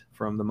Iceland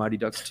from the Mighty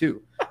Ducks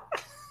 2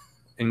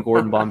 and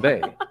Gordon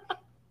Bombay.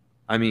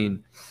 I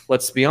mean,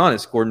 let's be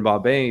honest. Gordon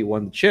Bombay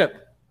won the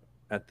chip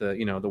at the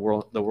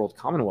World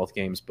Commonwealth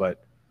Games,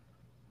 but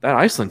that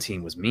Iceland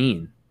team was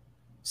mean.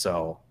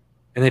 So,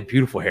 and they had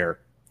beautiful hair.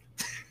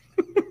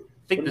 I think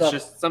What there's about-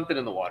 just something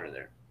in the water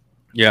there.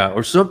 Yeah,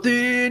 or something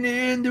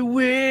in the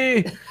way.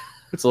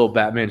 It's a little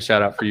Batman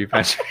shout out for you,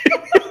 Patrick.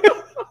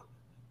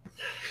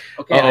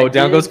 Okay. Oh, I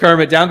down did- goes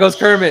Kermit. Down goes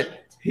Kermit.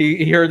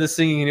 He heard the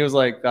singing and he was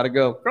like, "Gotta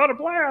go, gotta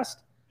blast."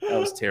 That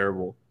was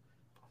terrible.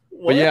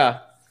 But yeah,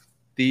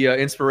 the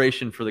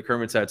inspiration for the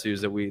Kermit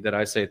tattoos that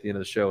I say at the end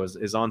of the show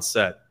is on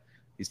set.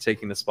 He's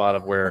taking the spot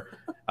of where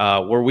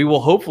we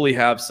will hopefully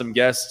have some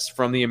guests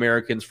from the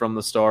Americans, from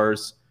the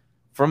Stars,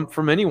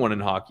 from anyone in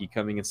hockey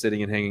coming and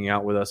sitting and hanging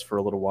out with us for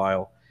a little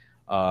while.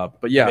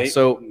 But yeah,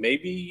 so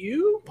maybe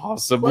you,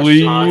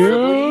 possibly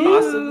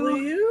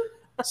possibly you.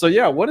 So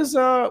yeah, what does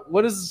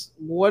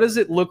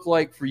it look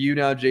like for you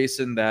now,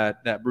 Jason,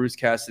 that Bruce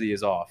Cassidy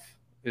is off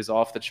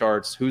the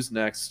charts? Who's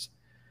next?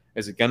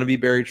 Is it going to be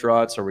Barry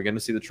Trotz? Are we going to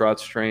see the Trotz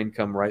train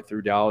come right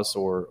through Dallas,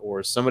 or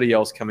is somebody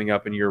else coming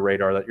up in your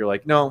radar that you're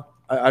like, no,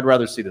 I'd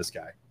rather see this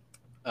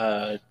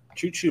guy?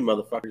 Choo choo,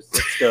 motherfuckers,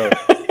 let's go.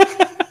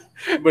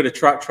 I'm gonna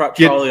trot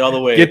Get- Charlie all the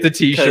way. Get the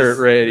T-shirt 'Cause,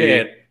 ready.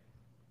 Man,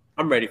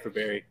 I'm ready for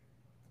Barry.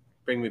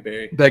 Bring me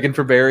Barry. Begging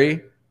for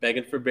Barry,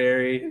 Begging for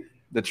Barry.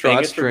 the Begging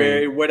Trotz for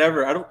Barry. train.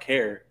 Whatever. I don't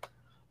care.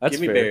 That's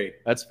Give me fair. Barry.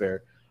 That's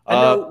fair. I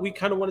know we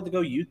kind of wanted to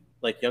go youth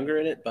like younger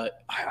in it,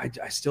 but I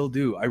still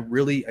do. I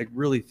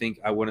really think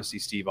I want to see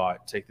Steve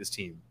Ott take this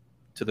team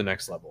to the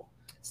next level.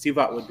 Steve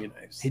Ott would be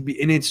nice.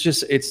 And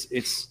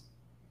it's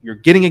you're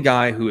getting a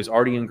guy who is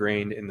already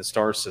ingrained in the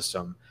Stars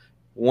system,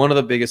 one of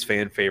the biggest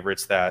fan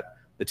favorites that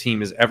the team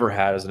has ever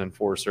had as an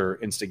enforcer,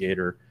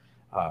 instigator.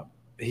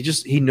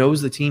 He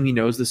knows the team, he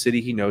knows the city,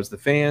 he knows the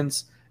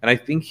fans, and I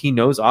think he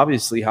knows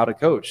obviously how to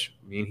coach.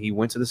 I mean, he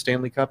went to the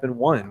Stanley Cup and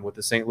won with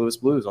the St. Louis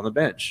Blues on the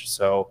bench,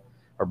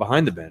 or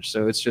behind the bench.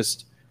 So it's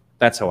just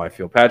that's how I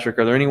feel. Patrick,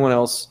 are there anyone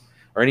else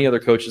or any other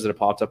coaches that have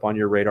popped up on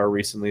your radar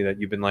recently that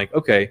you've been like,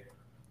 okay,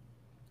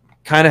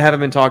 kind of haven't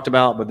been talked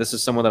about, but this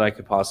is someone that I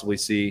could possibly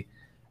see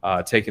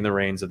taking the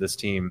reins of this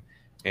team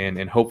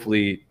and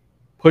hopefully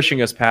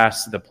pushing us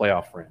past the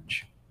playoff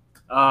fringe?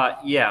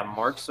 Yeah,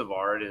 Mark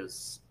Savard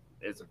is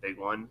a big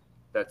one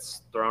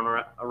that's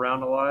thrown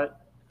around a lot.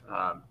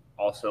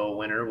 Also a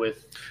winner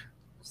with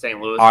St.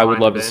 Louis. I would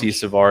love to see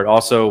Savard.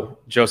 Also,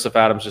 Joseph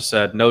Adams just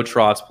said, no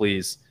Trotz,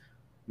 please.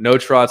 No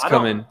Trotz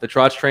coming. The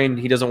Trotz train,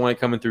 he doesn't want it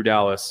coming through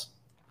Dallas.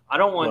 I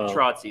don't want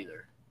Trotz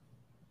either.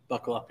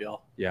 Buckle up,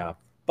 y'all. Yeah.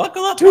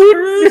 Buckle up,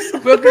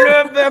 Buckaroos. Buckle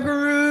up,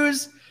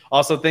 Buckaroos.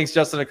 Also, thanks,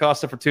 Justin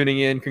Acosta, for tuning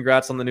in.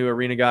 Congrats on the new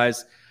arena,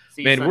 guys.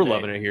 Man, we're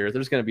loving it here.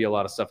 There's going to be a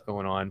lot of stuff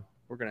going on.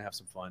 We're going to have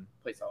some fun.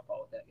 Play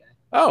softball with that guy.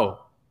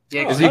 Oh.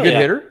 Yeah, is he a good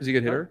hitter? Is he a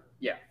good hitter?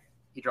 Yeah.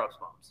 He drops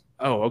bombs.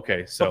 Oh,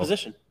 okay. So What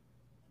position?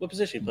 What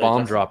position?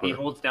 Bomb dropper. He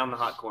holds down the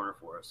hot corner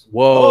for us.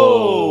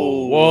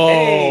 Whoa. Whoa.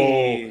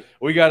 Hey.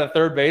 We got a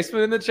third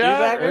baseman in the chat.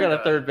 Two-backer? We got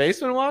a third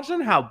baseman watching.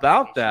 How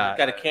about that?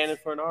 Got a cannon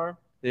for an arm.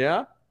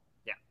 Yeah.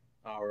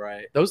 All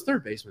right. Those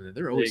third basemen,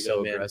 they're always There you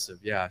so go, man. aggressive.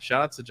 Yeah.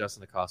 Shout out to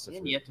Justin Acosta.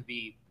 And you have to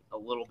be a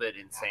little bit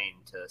insane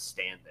to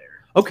stand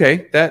there.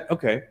 Okay.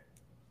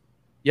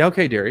 Yeah,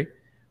 okay, Derry.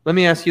 Let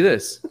me ask you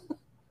this.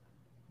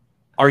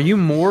 Are you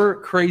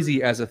more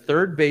crazy as a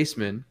third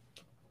baseman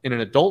in an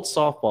adult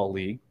softball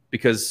league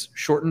because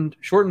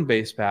shortened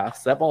base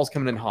paths, that ball's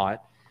coming in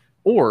hot,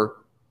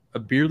 or a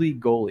beer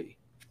league goalie?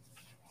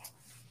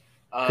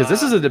 Because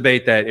this is a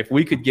debate that if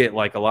we could get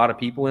like a lot of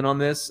people in on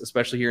this,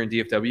 especially here in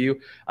DFW,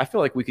 I feel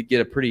like we could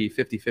get a pretty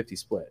 50-50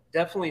 split.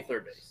 Definitely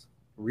third base.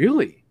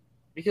 Really?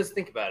 Because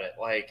think about it.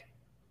 Like,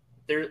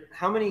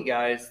 how many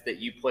guys that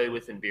you play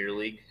with in beer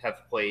league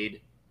have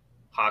played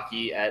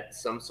hockey at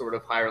some sort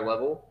of higher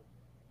level?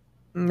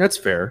 That's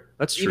fair.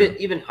 That's true.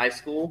 Even high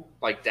school,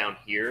 like down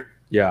here,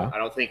 Yeah. I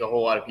don't think a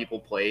whole lot of people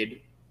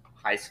played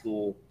high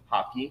school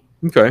hockey.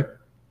 Okay.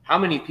 How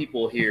many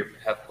people here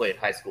have played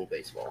high school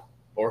baseball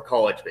or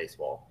college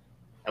baseball?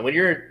 And when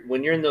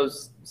you're in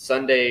those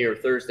Sunday or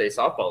Thursday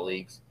softball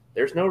leagues,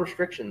 there's no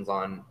restrictions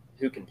on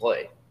who can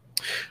play.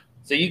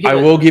 So I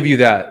will give you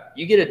that.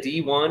 You get a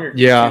D1 or D2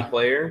 Yeah.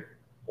 player,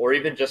 or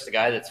even just a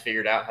guy that's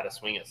figured out how to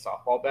swing a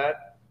softball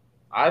bat.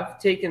 I've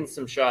taken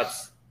some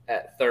shots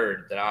at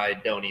third that I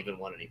don't even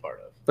want any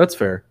part of. That's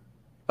fair.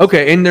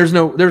 Okay, and there's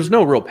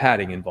no real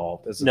padding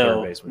involved as a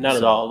third baseman. Not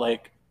at all.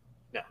 Like,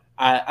 No.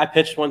 I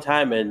pitched one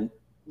time and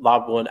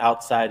lobbed one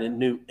outside and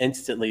knew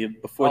instantly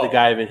before the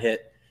guy even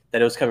hit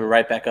that it was coming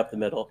right back up the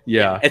middle.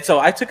 Yeah. And so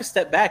I took a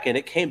step back and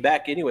it came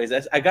back anyways.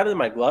 I got it in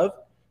my glove,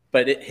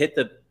 but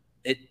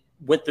it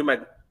went through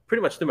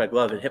pretty much through my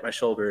glove and hit my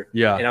shoulder.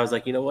 Yeah. And I was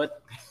like, you know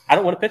what? I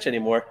don't want to pitch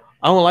anymore.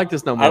 I don't like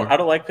this no more. I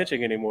don't like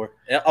pitching anymore.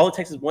 All it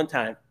takes is one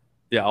time.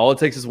 Yeah, all it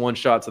takes is one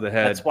shot to the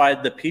head. That's why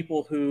the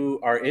people who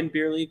are in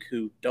beer league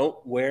who don't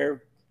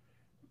wear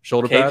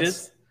Shoulder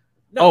cages. pads.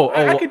 No, Oh,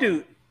 I could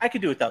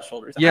do without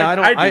shoulders. Yeah,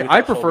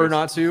 I prefer shoulders.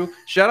 not to.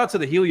 Shout out to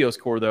the Helios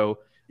Corps though.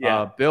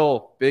 Yeah.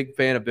 Bill, big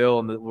fan of Bill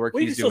and the work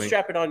Well, you can he's still doing.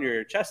 strap it on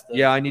your chest though.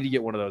 Yeah, I need to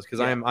get one of those because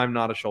Yeah. I'm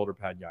not a shoulder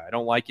pad guy. I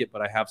don't like it,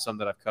 but I have some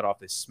that I've cut off.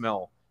 They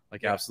smell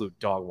like absolute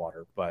dog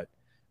water. But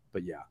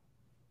yeah,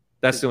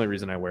 that's the only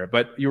reason I wear it.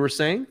 But you were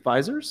saying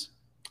Pfizer's?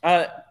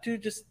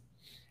 Dude,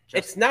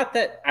 it's not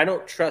that I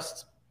don't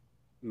trust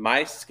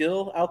my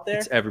skill out there.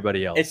 It's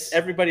everybody else. It's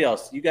everybody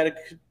else. You gotta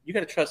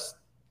trust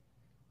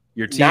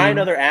Your team. 9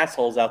 other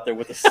assholes out there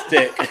with a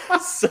stick.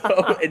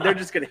 And they're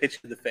just gonna hit you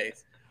in the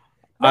face.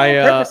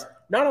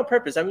 Not on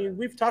purpose. I mean,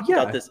 we've talked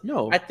about this.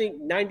 No, I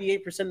think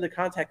 98% of the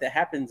contact that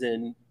happens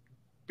in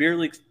beer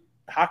league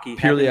hockey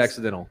purely happens,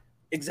 accidental.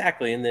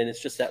 Exactly. And then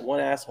it's just that one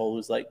asshole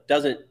who's like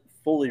doesn't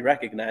fully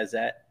recognize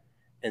that,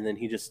 and then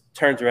he just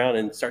turns around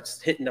and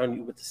starts hitting on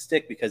you with the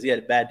stick because he had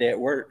a bad day at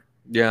work.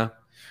 Yeah.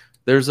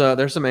 There's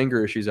some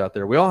anger issues out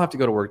there. We all have to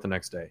go to work the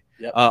next day.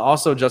 Yep.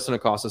 Also, Justin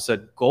Acosta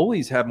said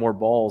goalies have more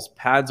balls.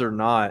 Pads are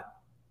not.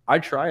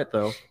 I'd try it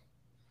though.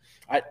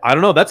 I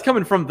don't know. That's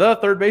coming from the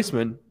third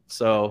baseman.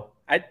 So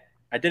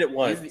I did it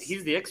once.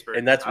 He's the expert.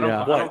 And that's I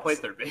don't once. play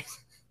third base.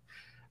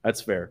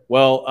 That's fair.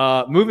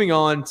 Well, moving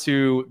on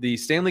to the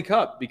Stanley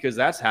Cup because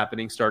that's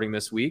happening starting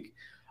this week.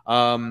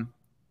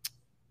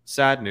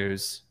 Sad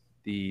news.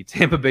 The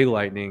Tampa Bay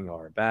Lightning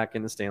are back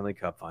in the Stanley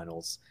Cup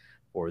Finals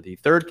for the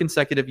third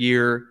consecutive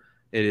year.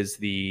 It is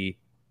the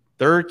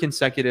third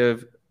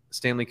consecutive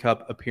Stanley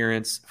Cup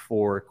appearance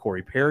for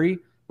Corey Perry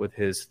with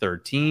his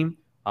third team,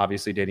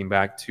 obviously dating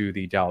back to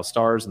the Dallas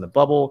Stars in the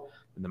bubble.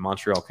 than the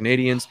Montreal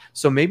Canadiens.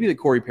 So maybe the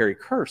Corey Perry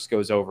curse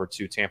goes over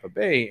to Tampa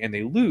Bay and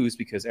they lose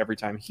because every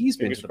time he's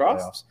been to the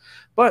playoffs.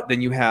 But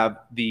then you have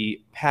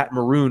the Pat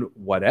Maroon,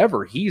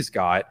 whatever he's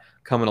got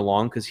coming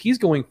along, because he's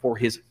going for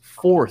his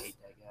 4th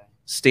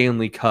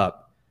Stanley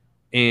Cup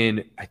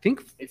in, I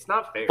think, it's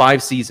not fair.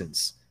 5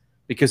 seasons,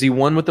 because he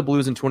won with the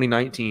Blues in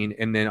 2019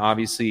 and then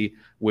obviously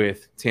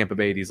with Tampa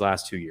Bay these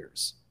last 2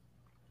 years.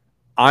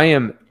 I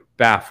am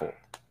baffled.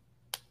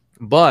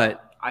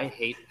 But I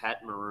hate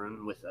Pat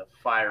Maroon with a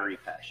fiery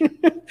passion.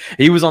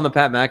 he was on the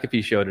Pat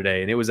McAfee show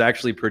today, and it was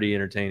actually pretty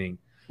entertaining.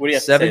 What do you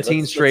have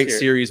 17 to say? straight Let's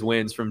series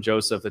wins from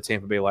Joseph, the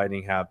Tampa Bay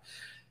Lightning have.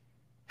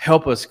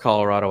 Help us,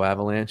 Colorado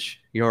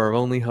Avalanche. You're our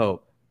only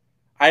hope.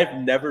 I've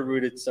never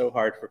rooted so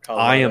hard for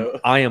Colorado.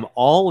 I am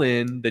all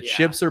in. The Yeah.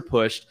 chips are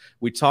pushed.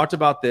 We talked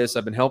about this.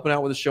 I've been helping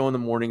out with the show in the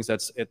mornings.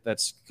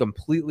 That's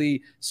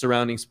completely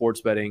surrounding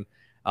sports betting.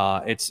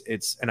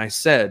 And I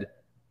said,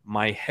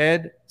 my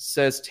head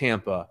says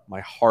Tampa,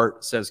 my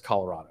heart says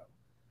Colorado.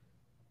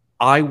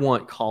 I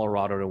want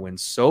Colorado to win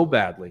so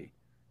badly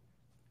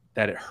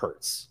that it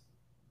hurts.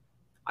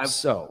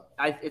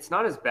 It's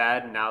not as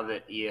bad now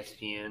that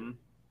ESPN.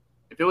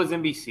 If it was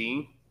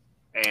NBC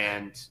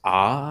and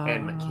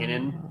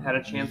McKinnon had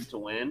a chance to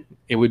win,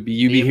 it would be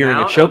you'd be the hearing a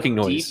amount choking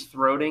of noise.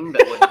 Deep-throating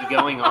that would be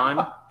going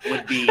on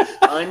would be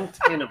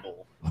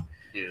untenable,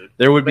 dude.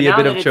 There would be But a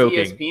bit now of that choking.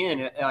 it's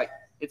ESPN,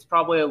 it's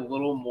probably a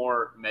little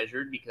more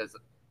measured because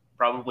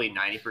probably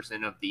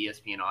 90% of the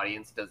ESPN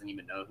audience doesn't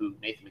even know who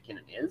Nathan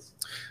McKinnon is.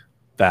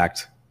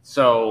 Fact.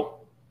 So,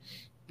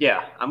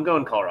 yeah, I'm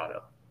going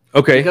Colorado.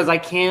 Okay. Because I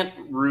can't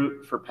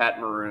root for Pat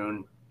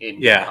Maroon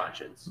in Yeah.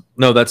 conscience.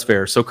 No, that's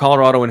fair. So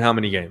Colorado in how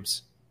many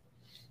games?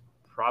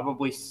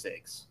 Probably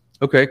 6.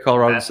 Okay,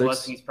 Colorado 6.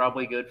 Vasilevsky's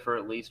probably good for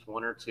at least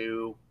 1 or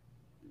 2,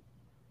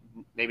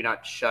 maybe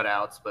not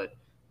shutouts, but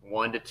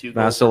 1 to 2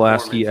 goal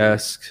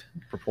Vasilevsky-esque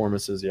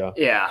performances, yeah.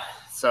 Yeah,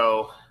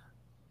 so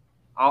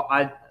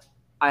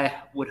I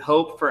would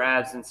hope for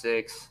Avs in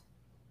 6.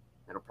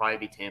 It'll probably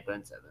be Tampa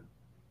in 7.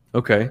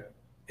 Okay.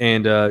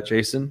 And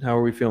Jason, how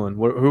are we feeling?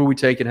 Who are we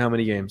taking? How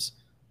many games?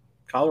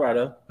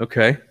 Colorado,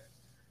 Okay.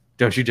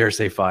 Don't you dare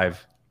say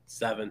 5.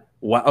 7.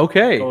 Wow.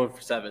 Okay. Going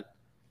for 7.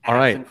 All Avs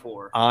right. in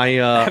 4.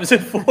 Avs in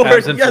 4.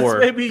 Avs in Yes, 4.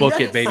 baby, Book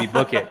yes. it, baby.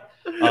 Book it.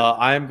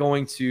 I'm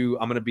going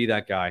to be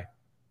that guy.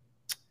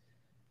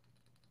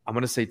 I'm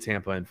going to say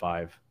Tampa in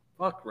 5.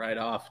 Fuck right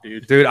off,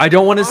 dude. Dude, I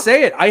don't want to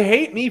say it. I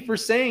hate me for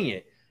saying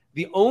it.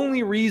 The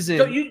only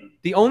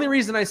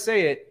reason I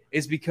say it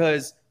is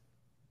because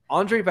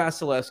Andre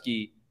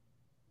Vasilevsky,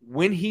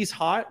 when he's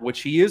hot,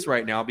 which he is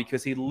right now,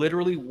 because he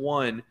literally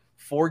won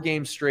 4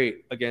 games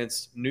straight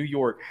against New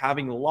York,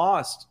 having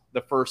lost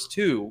the first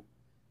 2.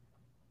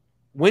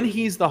 When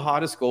he's the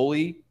hottest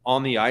goalie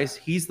on the ice,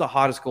 he's the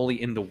hottest goalie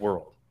in the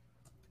world.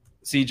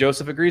 See,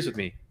 Joseph agrees with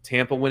me.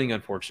 Tampa winning,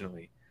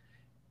 unfortunately.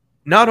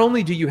 Not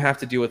only do you have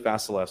to deal with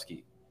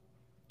Vasilevsky,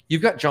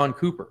 you've got John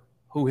Cooper,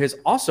 who has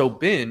also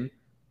been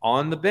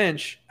on the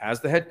bench as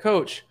the head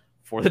coach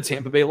for the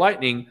Tampa Bay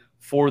Lightning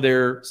for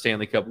their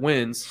Stanley Cup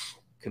wins,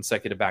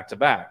 consecutive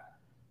back-to-back.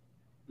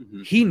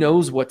 Mm-hmm. He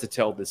knows what to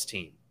tell this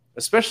team,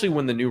 especially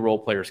when the new role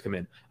players come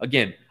in.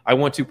 Again, I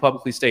want to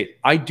publicly state,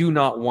 I do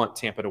not want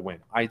Tampa to win.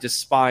 I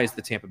despise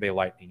the Tampa Bay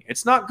Lightning.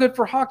 It's not good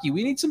for hockey.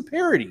 We need some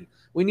parity.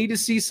 We need to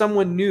see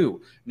someone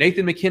new.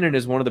 Nathan McKinnon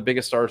is one of the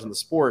biggest stars in the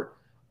sport.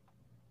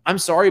 I'm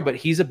sorry, but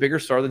he's a bigger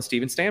star than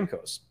Steven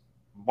Stamkos,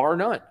 bar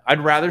none. I'd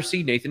rather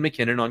see Nathan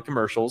McKinnon on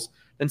commercials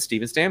than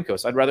Steven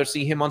Stamkos. I'd rather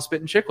see him on Spit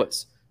and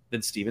Chicklets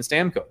than Steven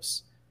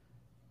Stamkos.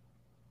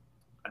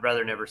 I'd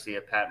rather never see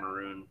a Pat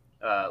Maroon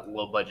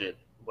low budget,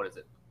 what is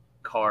it,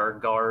 car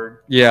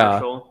guard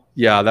commercial.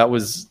 Yeah, that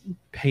was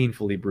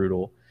painfully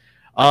brutal.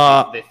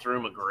 They threw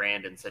him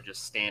 $1,000 and said,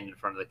 just stand in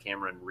front of the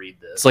camera and read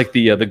this. It's like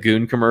the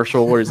Goon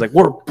commercial where he's like,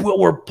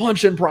 we're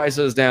punching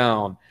prices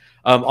down.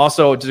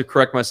 Also, to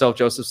correct myself,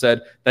 Joseph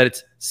said that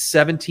it's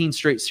 17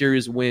 straight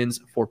series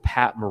wins for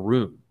Pat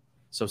Maroon.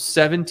 So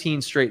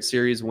 17 straight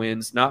series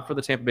wins, not for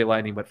the Tampa Bay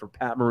Lightning, but for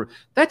Pat Maroon.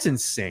 That's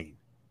insane.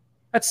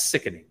 That's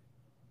sickening.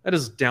 That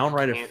is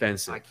downright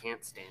offensive. I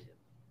can't stand him.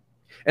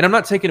 And I'm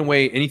not taking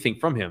away anything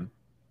from him,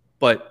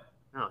 but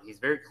No, he's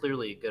very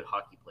clearly a good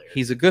hockey player.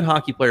 he's a good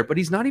hockey player, but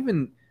he's not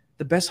even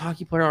the best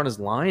hockey player on his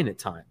line at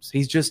times.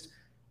 He's just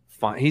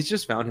fine. He's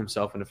just found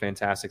himself in a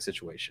fantastic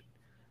situation.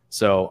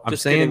 So I'm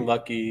Just saying, getting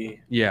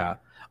lucky. yeah,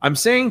 I'm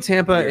saying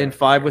Tampa in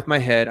 5 with my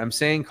head. I'm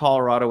saying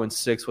Colorado in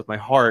 6 with my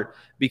heart,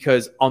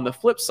 because on the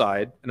flip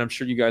side, and I'm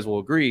sure you guys will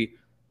agree,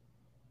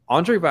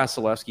 Andre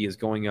Vasilevsky is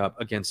going up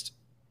against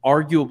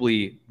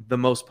arguably the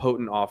most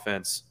potent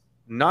offense,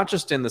 not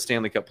just in the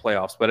Stanley Cup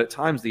playoffs, but at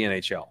times the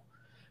NHL.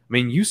 I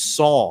mean, you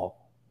saw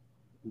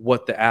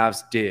what the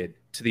Avs did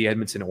to the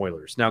Edmonton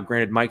Oilers. Now,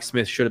 granted, Mike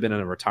Smith should have been in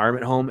a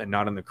retirement home and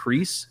not in the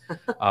crease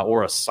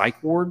or a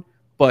psych ward,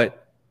 but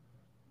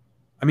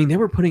I mean, they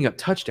were putting up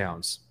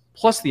touchdowns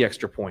plus the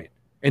extra point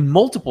in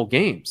multiple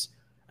games.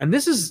 And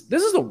this is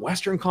the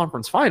Western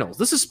Conference Finals.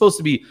 This is supposed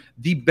to be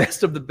the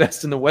best of the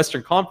best in the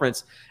Western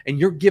Conference, and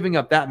you're giving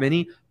up that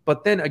many.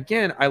 But then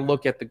again, I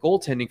look at the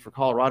goaltending for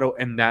Colorado,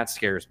 and that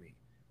scares me.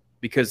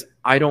 because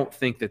I don't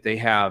think that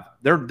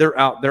they're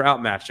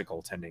outmatched at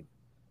goaltending.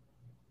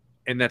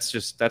 And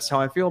that's how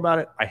I feel about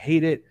it. I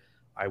hate it.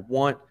 I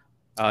want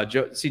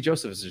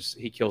Joseph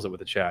he kills it with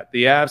the chat.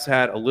 The Avs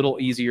had a little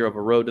easier of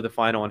a road to the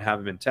final and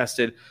haven't been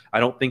tested. I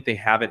don't think they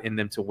have it in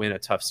them to win a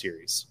tough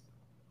series.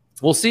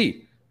 We'll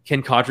see.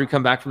 Can Kadri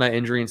come back from that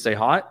injury and stay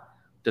hot?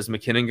 Does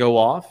McKinnon go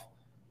off?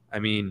 I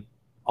mean,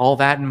 all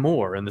that and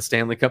more in the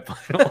Stanley Cup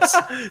Finals.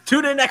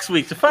 Tune in next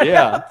week to find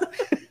out.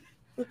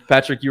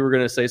 Patrick, you were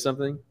going to say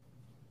something?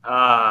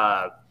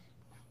 Fuck,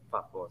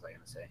 what was I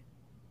going to say?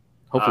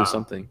 Hopefully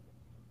something.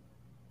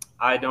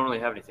 I don't really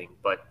have anything,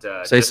 but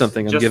say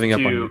something. I'm giving up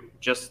on you.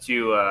 Just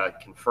to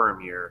confirm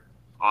your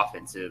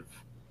offensive.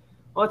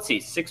 Well, let's see,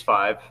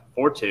 6'5",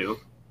 4'2".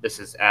 This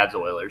is Avs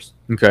Oilers.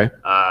 Okay.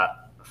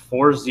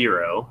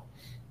 4-0,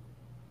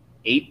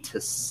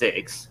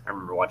 8-6. I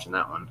remember watching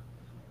that one.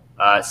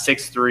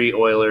 6-3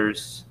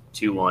 Oilers,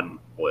 2-1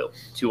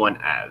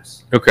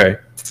 Avs. Okay.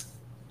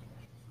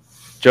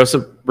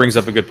 Joseph brings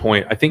up a good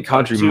point. I think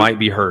Kadri might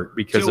be hurt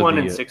because 2-1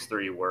 and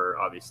 6-3 were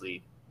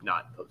obviously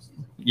not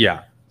postseason.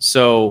 Yeah.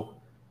 So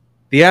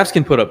the Avs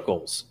can put up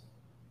goals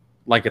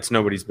like it's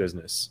nobody's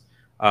business.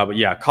 But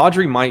yeah,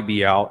 Kadri might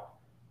be out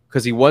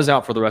because he was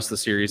out for the rest of the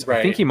series. Right.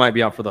 I think he might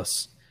be out for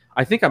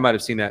I think I might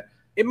have seen that.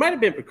 It might have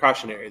been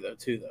precautionary though.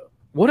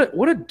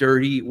 What a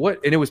dirty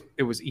and it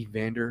was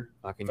Evander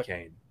fucking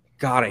Kane.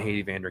 God, I hate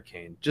Evander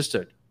Kane. Just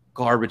a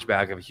garbage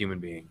bag of a human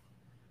being.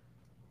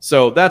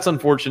 So that's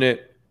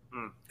unfortunate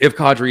if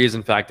Kadri is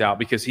in fact out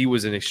because he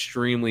was an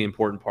extremely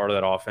important part of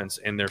that offense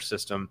and their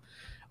system.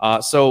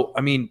 So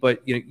I mean,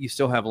 but you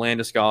still have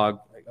Landeskog,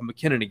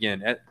 McKinnon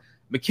again.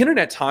 McKinnon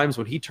at times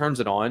when he turns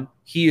it on,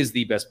 he is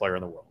the best player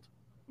in the world.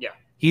 Yeah,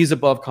 he's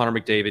above Connor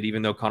McDavid,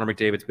 even though Connor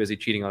McDavid's busy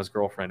cheating on his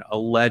girlfriend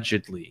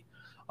allegedly.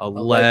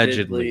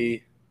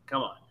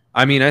 Come on.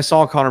 I mean, I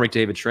saw Connor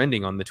McDavid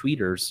trending on the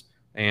tweeters,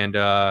 and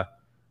Connor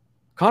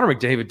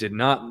McDavid did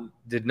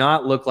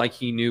not look like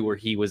he knew where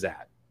he was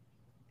at.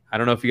 I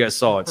don't know if you guys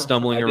saw it,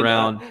 stumbling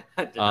around.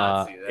 I did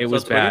not see that. It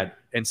was bad.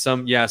 And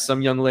some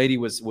young lady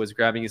was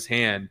grabbing his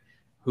hand,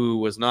 who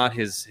was not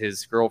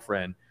his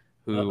girlfriend.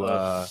 Who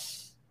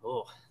that's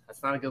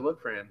not a good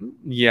look for him.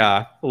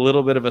 Yeah, a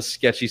little bit of a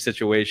sketchy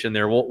situation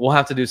there. We'll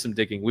have to do some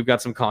digging. We've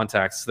got some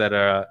contacts that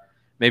are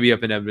maybe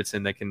up in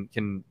Edmonton that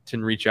can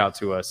reach out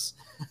to us.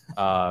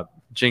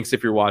 Jinx,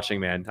 if you're watching,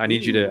 man, I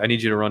need you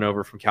to run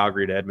over from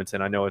Calgary to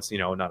Edmonton. I know it's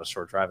not a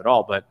short drive at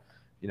all, but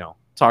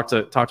talk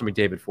to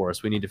McDavid for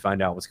us. We need to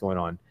find out what's going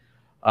on.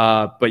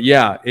 But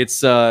yeah,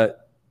 it's going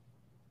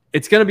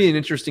to be an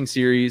interesting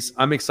series.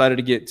 I'm excited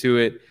to get to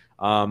it.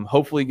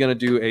 Hopefully going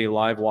to do a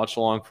live watch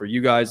along for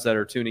you guys that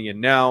are tuning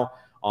in now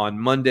on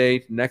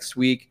Monday next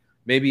week.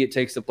 Maybe it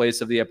takes the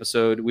place of the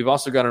episode. We've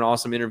also got an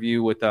awesome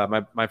interview with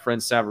my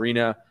friend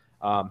Savarina,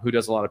 who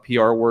does a lot of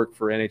PR work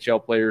for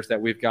NHL players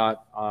that we've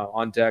got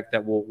on deck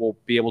that we'll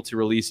be able to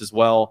release as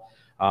well.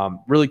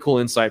 Really cool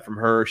insight from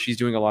her. She's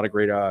doing a lot of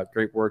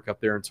great work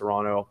up there in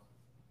Toronto.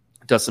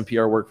 Does some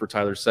PR work for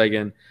Tyler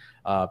Seguin.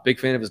 Big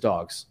fan of his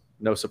dogs.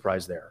 No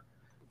surprise there.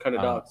 What kind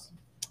of dogs?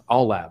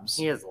 All labs.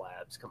 He has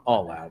labs. Come on.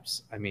 All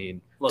labs. I mean,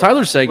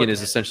 Tyler Seguin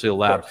is essentially a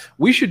lab.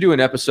 We should do an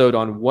episode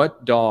on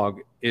what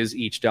dog is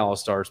each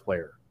Dallas Stars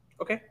player.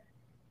 Okay.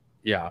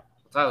 Yeah.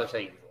 Tyler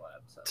Seguin's a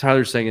lab. So.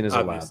 Tyler Seguin is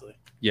Obviously. a lab.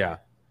 Yeah.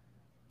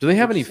 Do they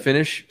have any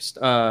Finnish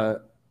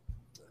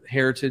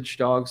heritage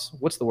dogs?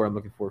 What's the word I'm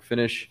looking for?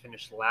 Finnish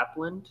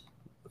Lapland?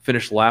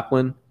 Finnish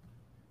Lapland?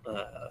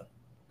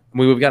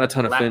 We've got a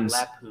ton of Finns.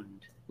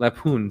 Lapland.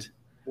 Lapland.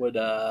 Would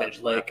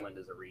Finnish Lapland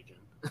is a region.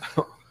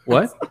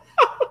 What?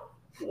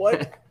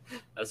 What?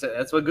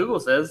 That's what Google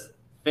says.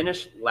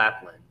 Finnish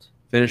Lapland.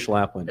 Finnish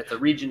Lapland. It's a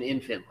region in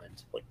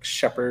Finland. Like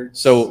shepherds.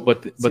 So,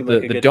 but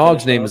the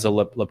dog's name is a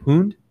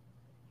Lapund?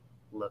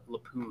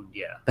 Lapund,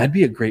 yeah. That'd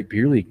be a great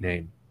beer league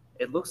name.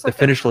 It looks like the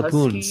Finnish a husky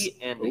Lapoons.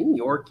 and a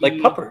Yorkie.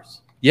 Like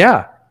puppers.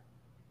 Yeah.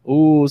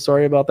 Ooh,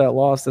 sorry about that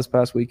loss this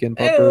past weekend,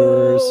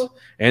 puppers. Ew.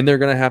 And they're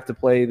going to have to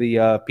play the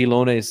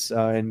Pilones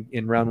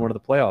in round one of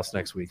the playoffs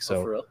next week. Oh,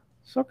 So for real?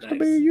 sucks to Nice.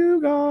 be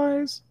you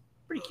guys.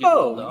 Pretty cute.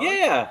 little Oh, dog.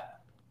 yeah.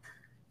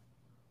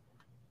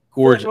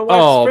 Gorgeous. my wife's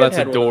Oh, friend that's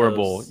had one of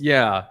adorable. those.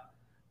 Yeah.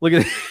 Look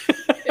at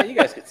Yeah, you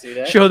guys could see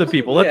that. Show the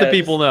people. Let the Yes.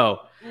 people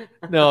know.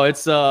 No,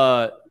 it's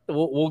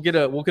we'll get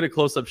a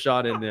close up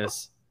shot in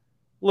this.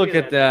 Look Look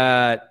at at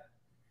that.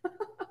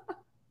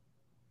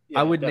 Yeah,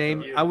 I would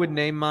definitely.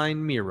 name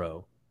mine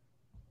Miro.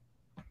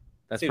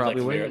 That's Seems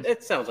probably like what a it Miro. is.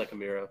 It sounds like a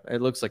Miro.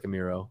 It looks like a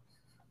Miro.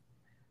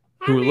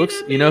 Who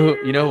looks you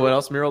know what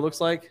else Miro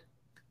looks like?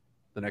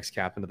 The next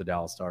captain of the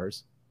Dallas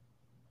Stars.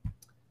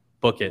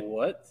 Book it.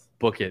 What?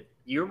 Book it.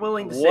 You're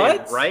willing to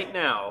What? say right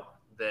now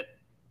that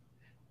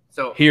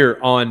so Here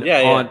on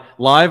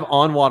live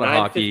on Wada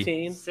Hockey.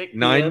 9:15. 6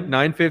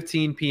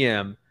 9:15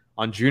 p.m.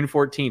 on June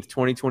 14th,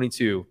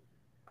 2022.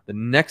 The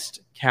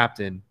next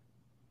captain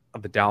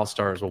of the Dallas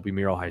Stars will be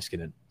Miro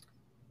Heiskanen.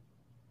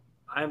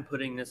 I'm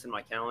putting this in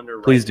my calendar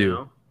right Please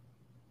do.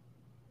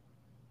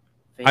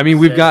 now. I mean,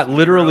 we've got Says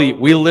literally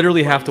Miro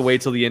have to plays-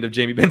 wait till the end of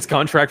Jamie Benn's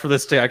contract for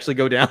this to actually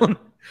go down.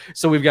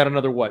 So we've got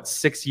another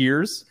 6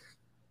 years?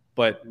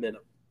 but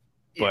Minimum.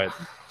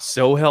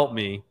 so help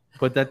me,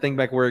 put that thing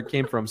back where it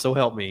came from. So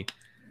help me.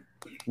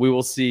 We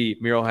will see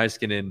Miro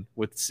Heiskanen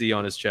with C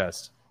on his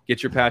chest.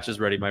 Get your patches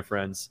ready, my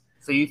friends.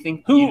 So you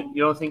think you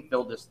don't think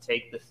they'll just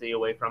take the C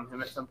away from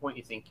him at some point?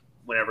 You think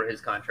whenever his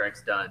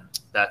contract's done,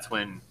 that's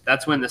when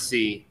the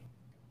C.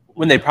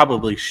 When they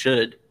probably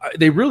should.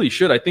 They really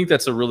should. I think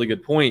that's a really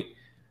good point.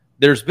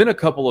 There's been a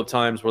couple of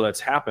times where that's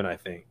happened, I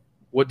think.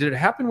 What did it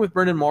happen with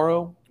Brendan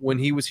Morrow when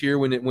he was here,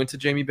 when it went to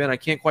Jamie Benn? I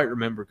can't quite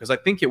remember because I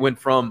think it went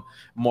from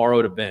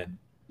Morrow to Benn.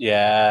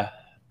 Yeah.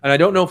 And I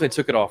don't know if they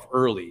took it off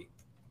early,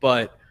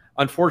 but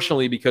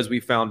unfortunately, because we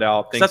found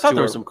out. I thought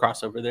there was some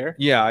crossover there.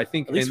 Yeah, I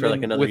think at least for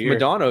like another with year.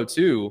 Madonna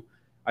too,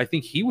 I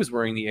think he was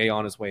wearing the A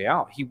on his way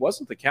out. He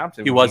wasn't the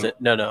captain. He wasn't.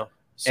 No.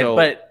 So,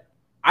 but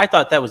I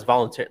thought that was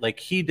voluntary. Like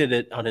he did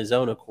it on his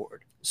own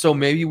accord. So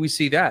maybe we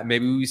see that.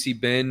 Maybe we see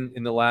Ben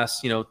in the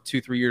last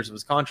 2-3 years of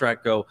his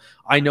contract go,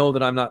 I know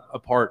that I'm not a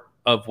part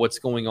of what's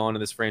going on in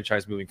this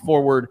franchise moving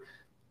forward.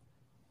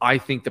 I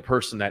think the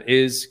person that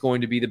is going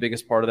to be the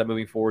biggest part of that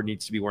moving forward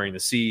needs to be wearing the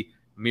C.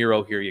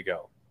 Miro, here you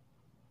go.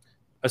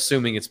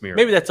 Assuming it's Miro.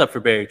 Maybe that's up for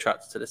Barry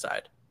Trotz to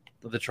decide.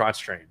 The Trotz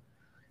train.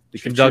 The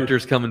Choo-choo.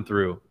 conductor's coming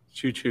through.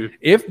 Choo-choo.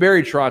 If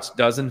Barry Trotz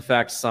does in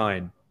fact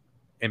sign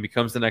and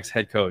becomes the next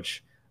head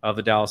coach of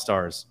the Dallas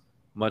Stars,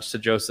 much to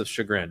Joseph's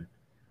chagrin,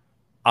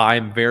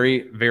 I'm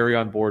very, very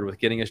on board with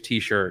getting a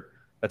T-shirt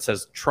that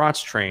says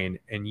Trotz Train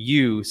and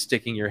you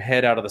sticking your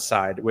head out of the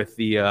side with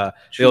the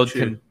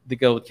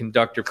old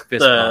conductor fist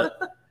bump.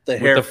 The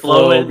With hair the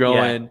flow flowing.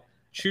 going. Yeah.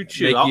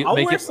 Choo-choo. I'll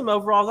wear some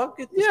overalls. I'll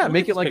get this. Yeah, we'll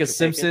make get it like a this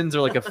picture taken. Simpsons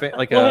or like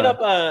a We'll hit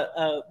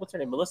up what's her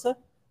name, Melissa? Hit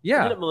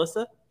yeah, up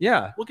Melissa.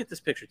 yeah, We'll get this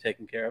picture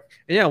taken care of.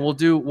 yeah. We'll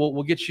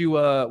get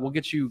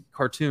you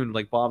cartooned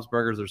like Bob's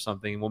Burgers or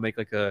something. We'll make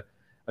like a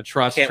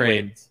Trotz Can't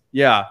Train. wait.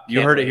 Yeah, you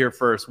Can't heard it wait. here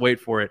first. Wait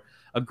for it.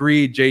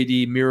 Agreed,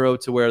 JD. Miro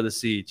to wear the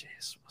C.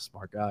 Jeez,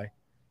 smart guy.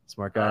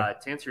 Smart guy.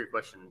 To answer your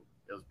question,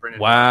 it was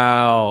Brendan.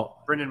 Wow.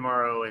 Brendan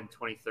Morrow in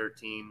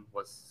 2013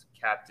 was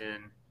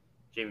captain.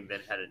 Jamie Benn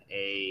had an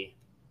A,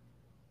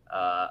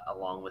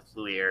 along with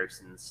Louis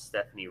Erickson,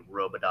 Stephanie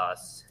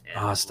Robidas,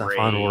 and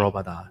Stefan Ray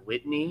Robidas.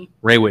 Whitney.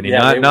 Ray Whitney,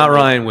 Yeah, not Ray Whitney.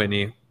 Ryan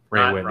Whitney. Ray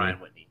Not Whitney. Ryan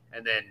Whitney.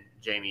 And then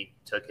Jamie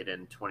took it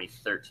in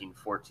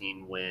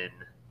 2013-14 when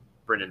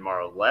Brendan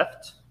Morrow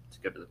left to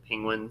go to the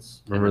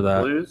Penguins. and Remember the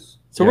that. Blues.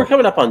 So we're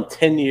coming up on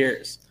 10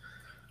 years.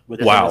 With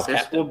this Wow. as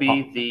This captain. will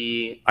be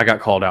the I got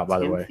called out, by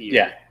the 10th way. year.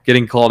 Yeah.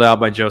 Getting called out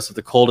by Joseph,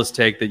 the coldest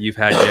take that you've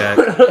had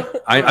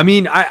yet.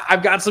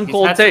 I've got some He's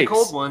cold had some takes.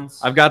 cold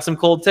ones. I've got some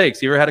cold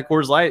takes. You ever had a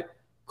Coors Light?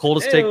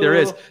 Coldest take there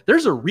is. Ew.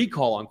 There's a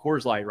recall on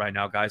Coors Light right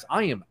now, guys.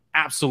 I am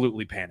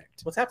absolutely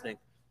panicked. What's happening?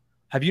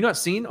 Have you not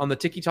seen on the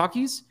Tiki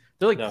Talkies?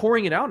 They're like No.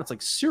 pouring it out. It's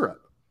like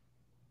syrup.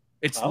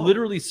 It's Oh.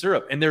 literally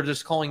syrup, and they're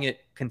just calling it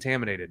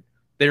contaminated.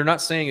 They're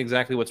not saying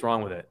exactly what's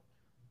wrong with it.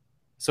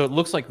 So it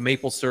looks like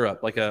maple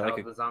syrup, like How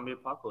a the zombie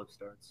apocalypse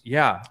starts.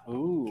 yeah.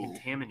 Ooh.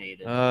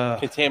 Contaminated.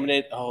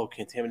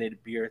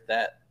 Contaminated beer at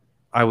that.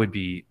 I'd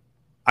be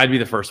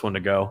the first one to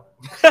go.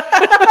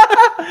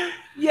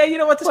 Yeah, you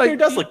know what? This Like, beer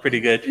does look pretty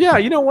good. Yeah,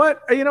 you know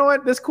what?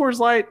 This Coors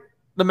Light,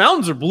 the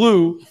mountains are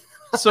blue,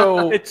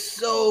 so It's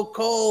so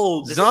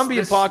cold. Zombie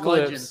This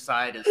apocalypse. sludge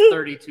inside is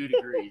 32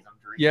 degrees. I'm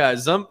drinking. yeah,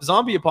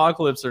 zombie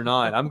apocalypse or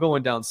not, I'm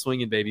going down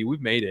swinging, baby.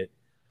 We've made it.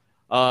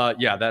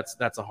 Yeah,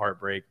 that's a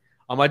heartbreak.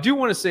 I do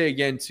want to say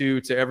again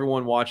to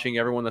everyone watching,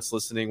 everyone that's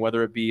listening,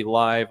 whether it be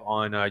live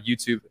on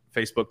YouTube,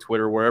 Facebook,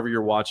 Twitter, wherever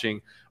you're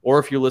watching, or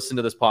if you listen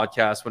to this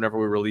podcast whenever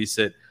we release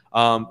it,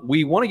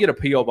 we want to get a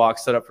PO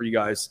box set up for you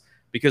guys.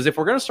 Because if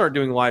we're going to start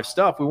doing live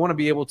stuff, we want to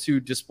be able to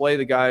display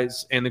the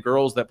guys and the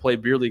girls that play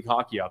beer league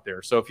hockey out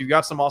there. So if you've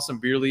got some awesome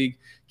beer league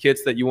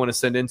kits that you want to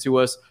send in to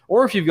us,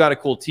 or if you've got a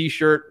cool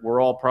T-shirt,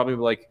 we're all probably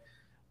like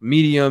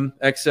medium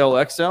XL,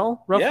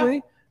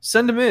 roughly.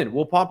 Send them in.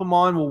 We'll pop them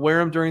on. We'll wear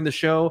them during the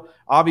show.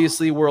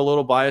 Obviously, we're a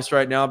little biased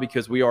right now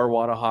because we are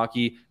Wada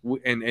Hockey,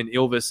 and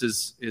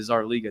Ilvis is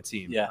our Liga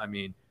team. Yeah. I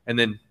mean, and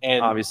then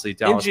And obviously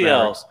Dallas NGL.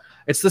 Mavericks.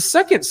 It's the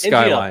second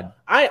Skyline.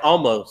 I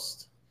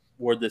almost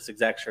wore this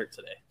exact shirt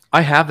today. I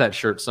have that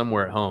shirt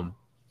somewhere at home.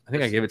 I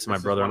think I This- gave it to my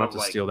this is brother. I'm one going to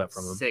of, have to steal that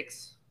from him.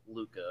 6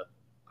 Luca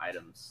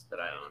items that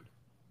I owned.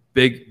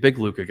 Big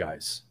Luca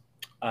guys.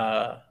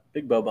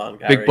 Big Boban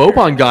guy. Big right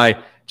Boban here.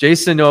 guy.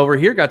 Jason over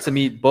here got to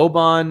meet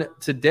Boban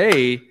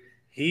today.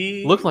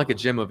 He Looked like a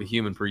gem of a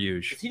human per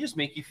usual. Does he just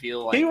make you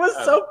feel like he was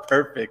a- so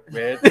perfect,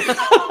 man.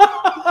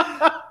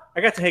 I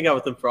got to hang out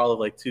with him for all of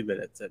like 2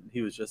 minutes, and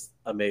he was just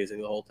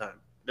amazing the whole time.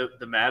 the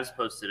Mavs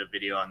posted a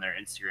video on their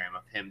Instagram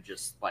of him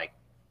just like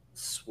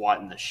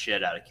swatting the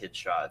shit out of kid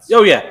shots.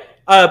 Oh yeah,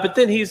 but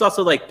then he's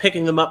also like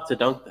picking them up to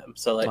dunk them.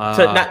 So like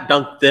to not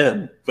dunk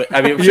them, but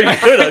I mean, Yeah. he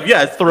could have.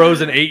 Yes,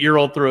 Throws an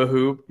 8-year-old through a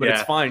hoop, but it's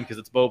Yeah. fine because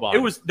it's Boban. it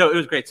was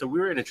great. So we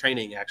were in a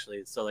training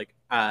actually. So like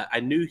I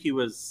knew he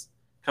was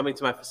coming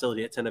to my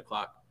facility at 10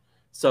 o'clock.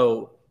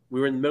 So we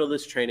were in the middle of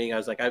this training. I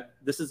was like,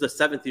 this is the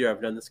 7th year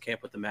I've done this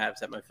camp with the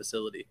Mavs at my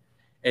facility,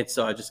 and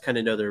so I just kind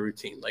of know their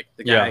routine. Like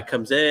the guy Yeah.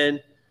 comes in,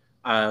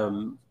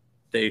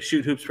 they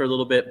shoot hoops for a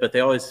little bit, but they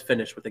always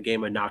finish with a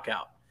game of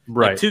knockout.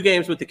 Right. Like 2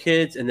 games with the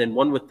kids and then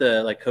 1 with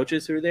the like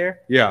coaches who were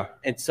there. Yeah.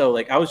 And so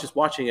like I was just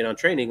watching it on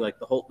training, like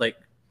the whole like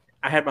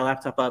I had my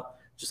laptop up,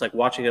 just like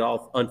watching it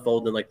all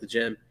unfold in like the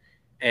gym.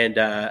 And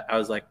I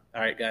was like,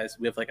 all right, guys,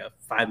 we have like a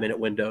 5-minute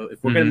window.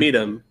 If we're gonna meet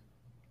them,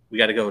 we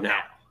got to go now.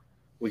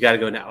 We got to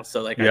go now.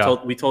 So like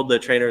we told the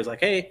trainers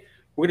like, hey,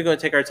 we're gonna go and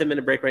take our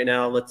 10-minute break right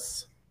now.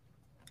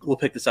 We'll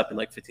pick this up in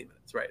like 15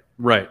 minutes, right?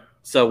 Right.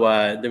 So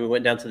then we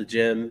went down to the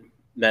gym,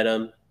 met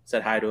him,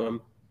 said hi to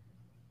him,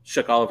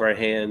 shook all of our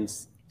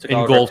hands, took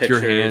all of our Engulfed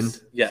your pictures.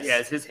 hand. Yes. Yeah,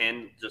 is his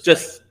hand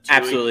Just like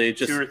absolutely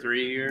just 2 or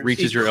 3 years?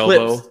 Reaches your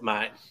eclipsed elbow.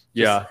 Mine.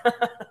 Yeah.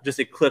 Just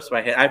eclipsed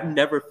my hand. I've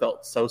never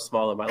felt so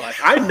small in my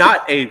life. I'm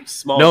not a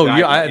small No, guy.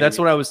 yeah, that's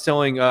what I was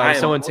telling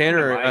am-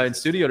 Tanner in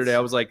studio today. I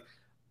was like,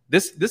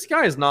 this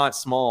guy is not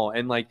small,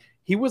 and like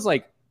he was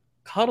like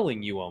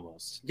cuddling you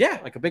almost, Yeah,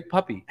 like a big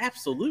puppy.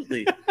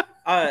 absolutely.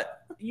 Like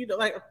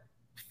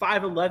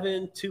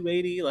 5'11",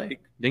 280,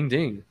 like, Ding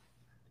ding.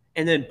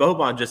 and then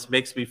Boban just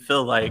makes me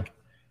feel like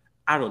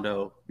I don't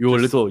know. You're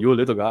just- a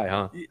little guy,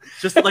 huh?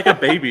 just like a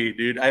baby,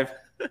 dude.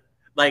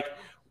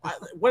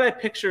 When I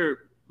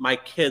picture my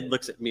kid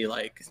looks at me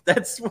like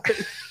that's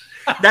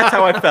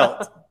how I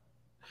felt.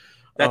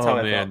 That's how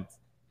I felt.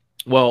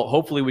 Well,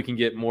 hopefully we can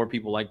get more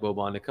people like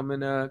Boban to come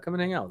and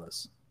hang out with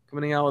us. Come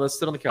and hang out with us.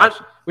 Sit on the couch.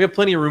 We have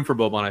plenty of room for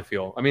Boban. I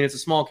feel. I mean, it's a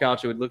small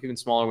couch. It would look even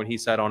smaller when he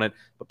sat on it,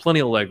 but plenty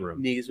of leg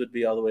room. Knees would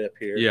be all the way up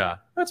here. Yeah,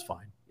 that's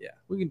fine. Yeah.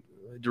 We can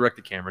direct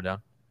the camera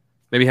down.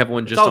 Maybe have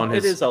one on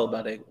his. It is all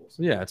about angles.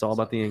 Yeah, it's all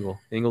about the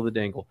angle the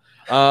dangle.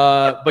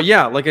 But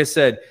yeah, like I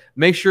said,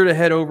 make sure to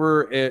head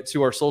over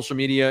to our social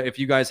media. If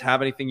you guys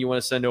have anything you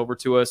want to send over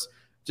to us,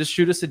 just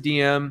shoot us a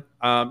DM.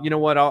 You know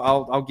what?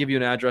 I'll give you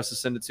an address to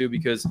send it to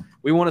because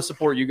we want to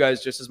support you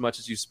guys just as much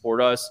as you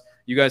support us.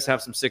 You guys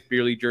have some sick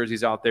beer league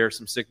jerseys out there,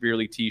 some sick beer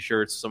league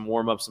t-shirts, some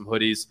warm-ups, some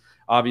hoodies.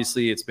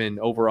 Obviously, it's been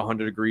over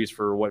 100 degrees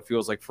for what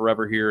feels like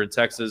forever here in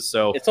Texas.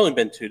 So it's only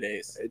been 2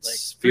 days. It like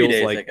 3 feels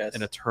days, like I guess.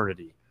 an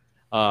eternity.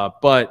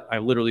 But I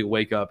literally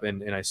wake up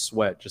and I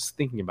sweat just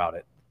thinking about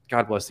it.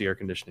 God bless the air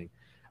conditioning.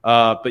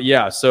 But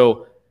yeah,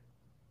 so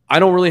I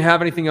don't really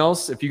have anything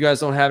else. If you guys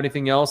don't have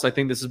anything else, I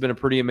think this has been a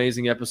pretty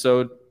amazing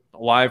episode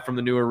live from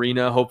the new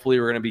arena. Hopefully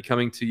we're going to be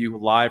coming to you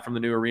live from the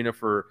new arena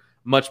for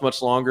much,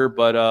 much longer.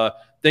 But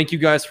thank you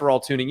guys for all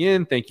tuning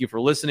in. Thank you for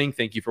listening.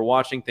 Thank you for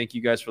watching. Thank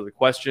you guys for the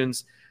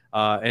questions.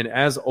 And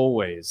as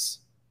always,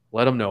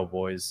 let them know,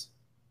 boys.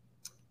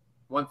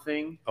 One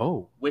thing.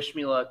 Oh, Wish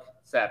me luck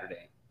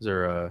Saturday. is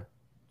there a...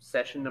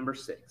 Session number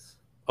 6.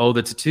 Oh,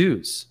 the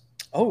tattoos.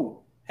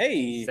 Oh,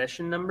 hey.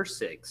 Session number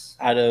 6.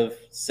 Out of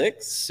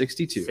 6?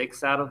 62.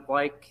 6 out of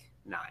like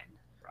 9,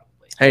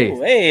 probably. Hey.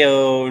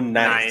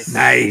 Nice.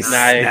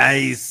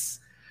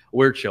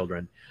 We're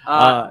children.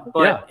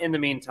 But in the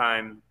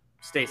meantime,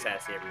 stay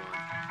sassy, everyone.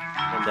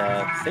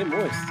 And stay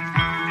moist.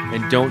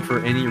 And don't for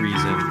any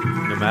reason,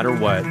 no matter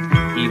what,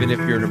 even if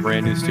you're in a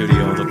brand new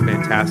studio and look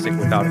fantastic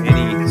without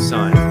any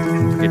sun,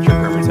 get your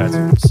permanent